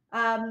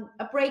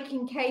a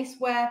breaking case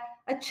where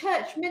a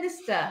church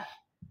minister,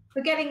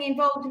 for getting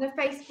involved in a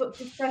Facebook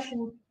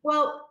discussion,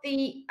 well,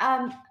 the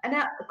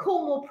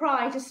Cornwall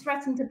Pride has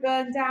threatened to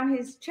burn down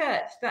his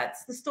church.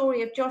 That's the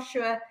story of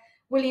Joshua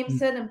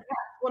Williamson, and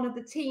perhaps one of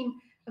the team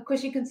of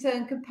Christian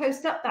Concern can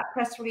post up that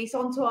press release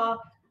onto our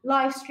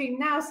live stream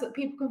now so that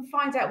people can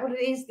find out what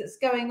it is that's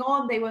going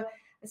on. They were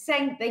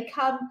saying that they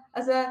come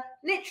as a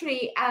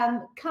literally they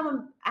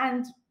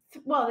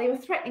were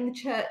threatening the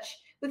church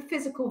with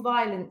physical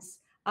violence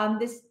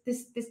this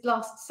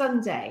last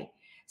Sunday.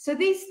 So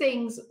these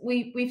things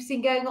we've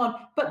seen going on,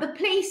 but the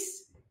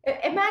police,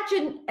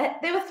 imagine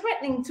they were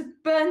threatening to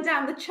burn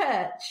down the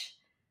church,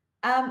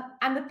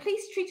 and the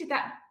police treated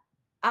that.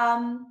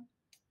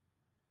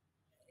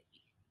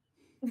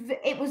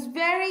 It was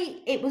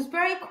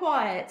very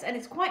quiet, and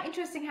it's quite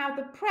interesting how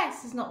the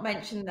press has not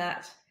mentioned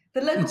that.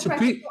 The local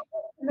press.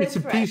 It's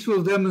a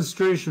peaceful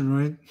demonstration,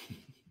 right?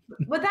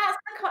 But that's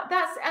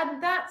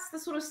the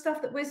sort of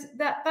stuff that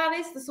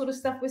is the sort of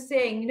stuff we're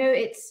seeing. You know,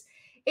 it's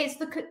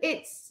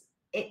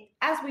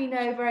as we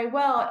know very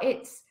well,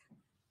 it's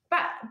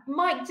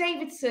Mike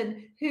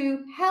Davidson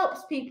who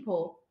helps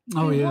people.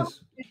 Oh, yes.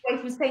 Away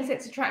from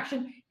same-sex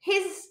attraction.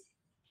 His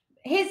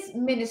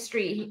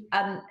ministry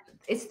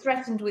is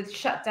threatened with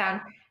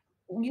shutdown.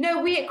 You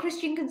know, we at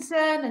Christian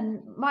Concern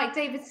and Mike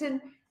Davidson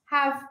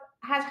have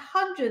had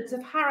hundreds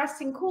of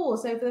harassing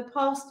calls over the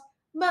past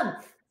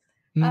month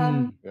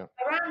around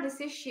this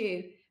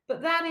issue.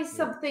 But that is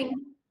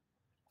something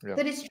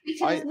that is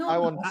treated as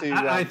normal.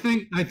 I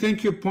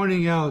think you're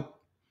pointing out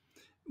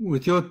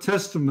with your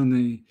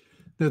testimony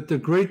that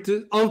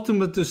the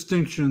ultimate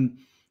distinction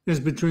is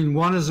between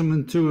oneism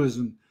and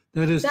twoism.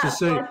 That is to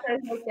say,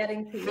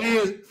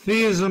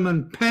 theism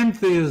and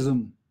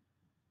pantheism.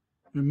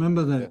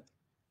 Remember that.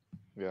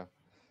 Yeah.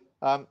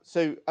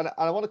 So, and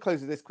I want to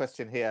close with this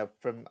question here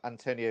from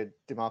Antonio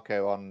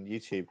DiMarco on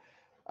YouTube.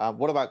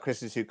 What about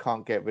Christians who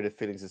can't get rid of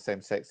feelings of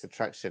same-sex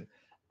attraction?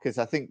 Because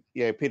I think,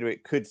 Peter,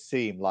 it could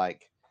seem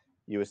like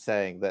you were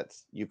saying that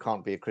you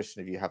can't be a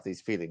Christian if you have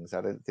these feelings. I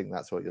don't think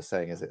that's what you're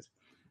saying, is it?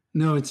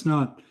 No, it's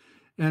not.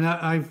 And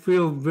I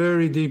feel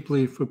very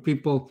deeply for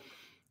people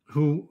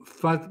who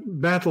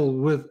battle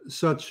with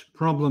such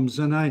problems.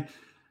 And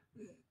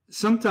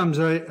sometimes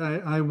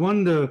I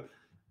wonder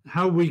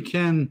how we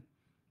can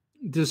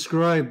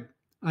describe,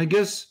 I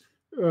guess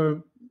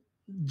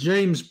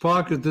James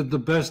Parker did the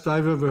best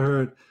I've ever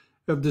heard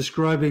of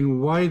describing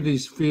why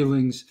these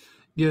feelings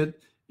get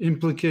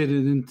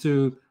implicated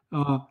into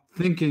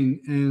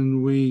thinking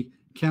and we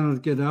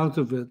cannot get out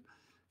of it.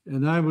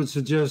 And I would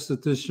suggest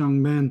that this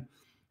young man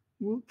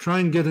will try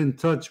and get in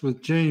touch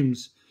with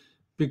James,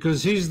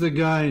 because he's the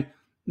guy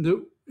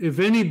that, if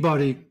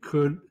anybody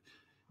could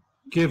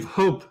give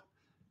hope,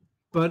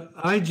 but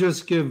I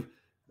just give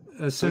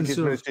a sense of... His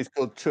ministry is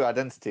called True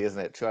Identity, isn't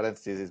it? True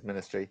Identity is his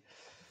ministry.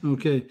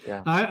 Okay.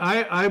 Yeah.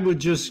 I would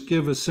just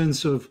give a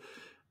sense of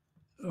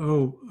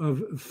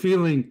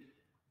feeling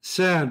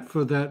sad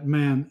for that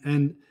man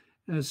and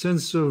a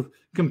sense of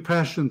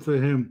compassion for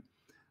him.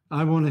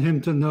 I want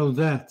him to know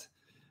that.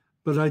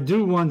 But I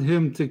do want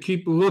him to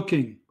keep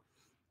looking,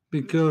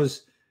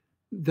 because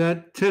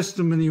that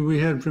testimony we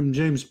had from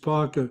James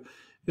Parker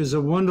is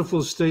a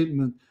wonderful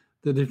statement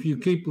that if you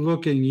keep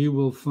looking, you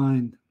will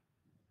find.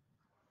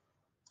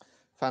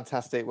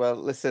 Fantastic. Well,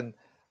 listen,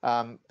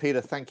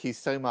 Peter, thank you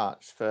so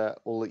much for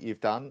all that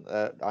you've done.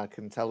 I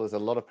can tell there's a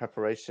lot of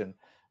preparation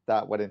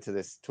that went into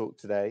this talk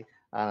today,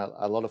 and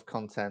a lot of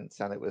content,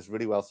 and it was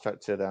really well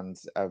structured and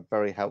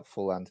very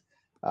helpful and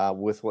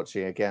worth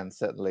watching again,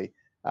 certainly.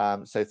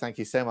 So thank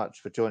you so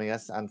much for joining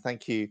us, and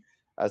thank you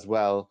as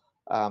well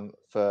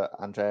for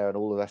Andrea and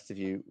all the rest of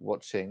you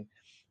watching.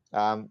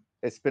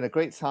 It's been a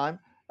great time.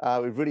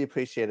 We've really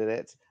appreciated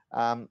it.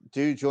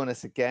 Do join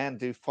us again.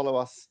 Do follow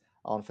us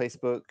on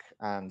Facebook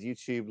and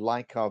YouTube,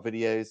 like our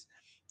videos.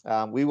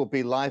 We will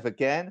be live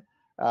again.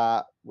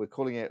 We're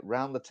calling it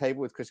Round the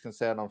Table with Christian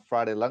Concern on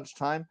Friday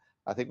lunchtime.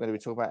 I think we're going to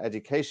be talking about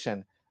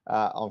education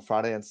on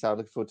Friday, and so I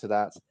look forward to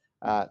that,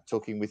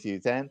 talking with you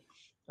then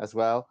as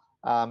well.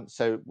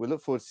 So we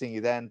look forward to seeing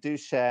you then. Do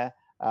share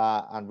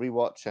and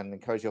rewatch, and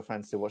encourage your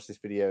friends to watch this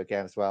video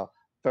again as well.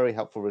 Very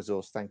helpful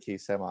resource. Thank you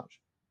so much.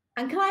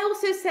 And can I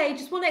also say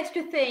just one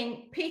extra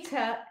thing,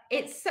 Peter,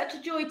 it's such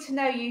a joy to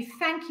know you.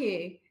 Thank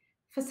you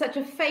for such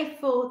a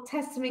faithful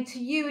testimony to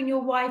you and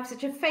your wife,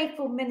 such a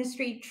faithful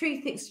ministry,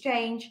 Truth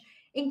Exchange,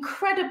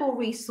 incredible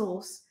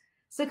resource.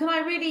 So can I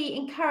really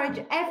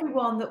encourage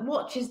everyone that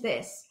watches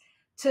this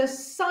to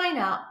sign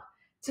up,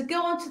 to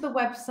go onto the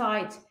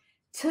website,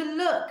 to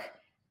look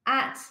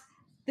at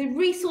the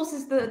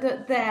resources that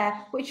are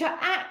there, which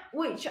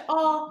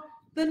are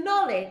the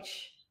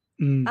knowledge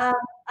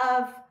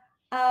of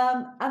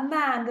a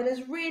man that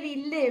has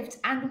really lived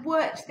and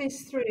worked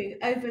this through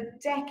over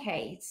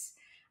decades.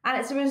 And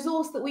it's a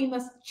resource that we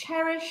must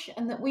cherish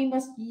and that we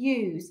must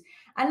use.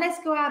 And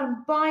let's go out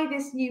and buy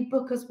this new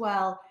book as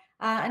well.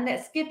 And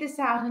let's give this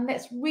out and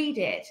let's read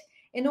it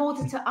in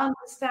order to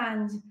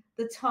understand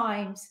the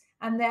times,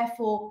 and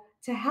therefore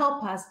to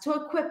help us, to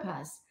equip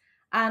us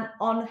and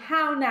on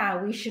how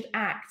now we should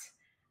act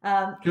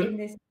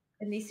in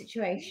these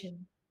situations.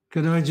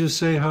 Could I just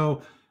say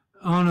how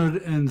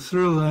honored and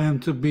thrilled I am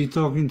to be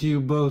talking to you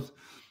both?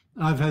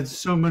 I've had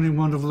so many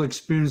wonderful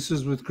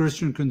experiences with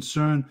Christian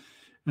Concern,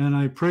 and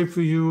I pray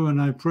for you,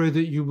 and I pray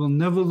that you will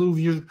never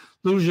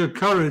lose your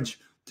courage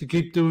to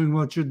keep doing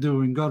what you're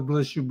doing. God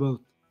bless you both.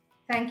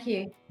 Thank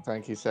you.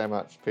 Thank you so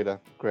much, Peter.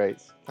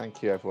 Great.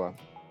 Thank you, everyone.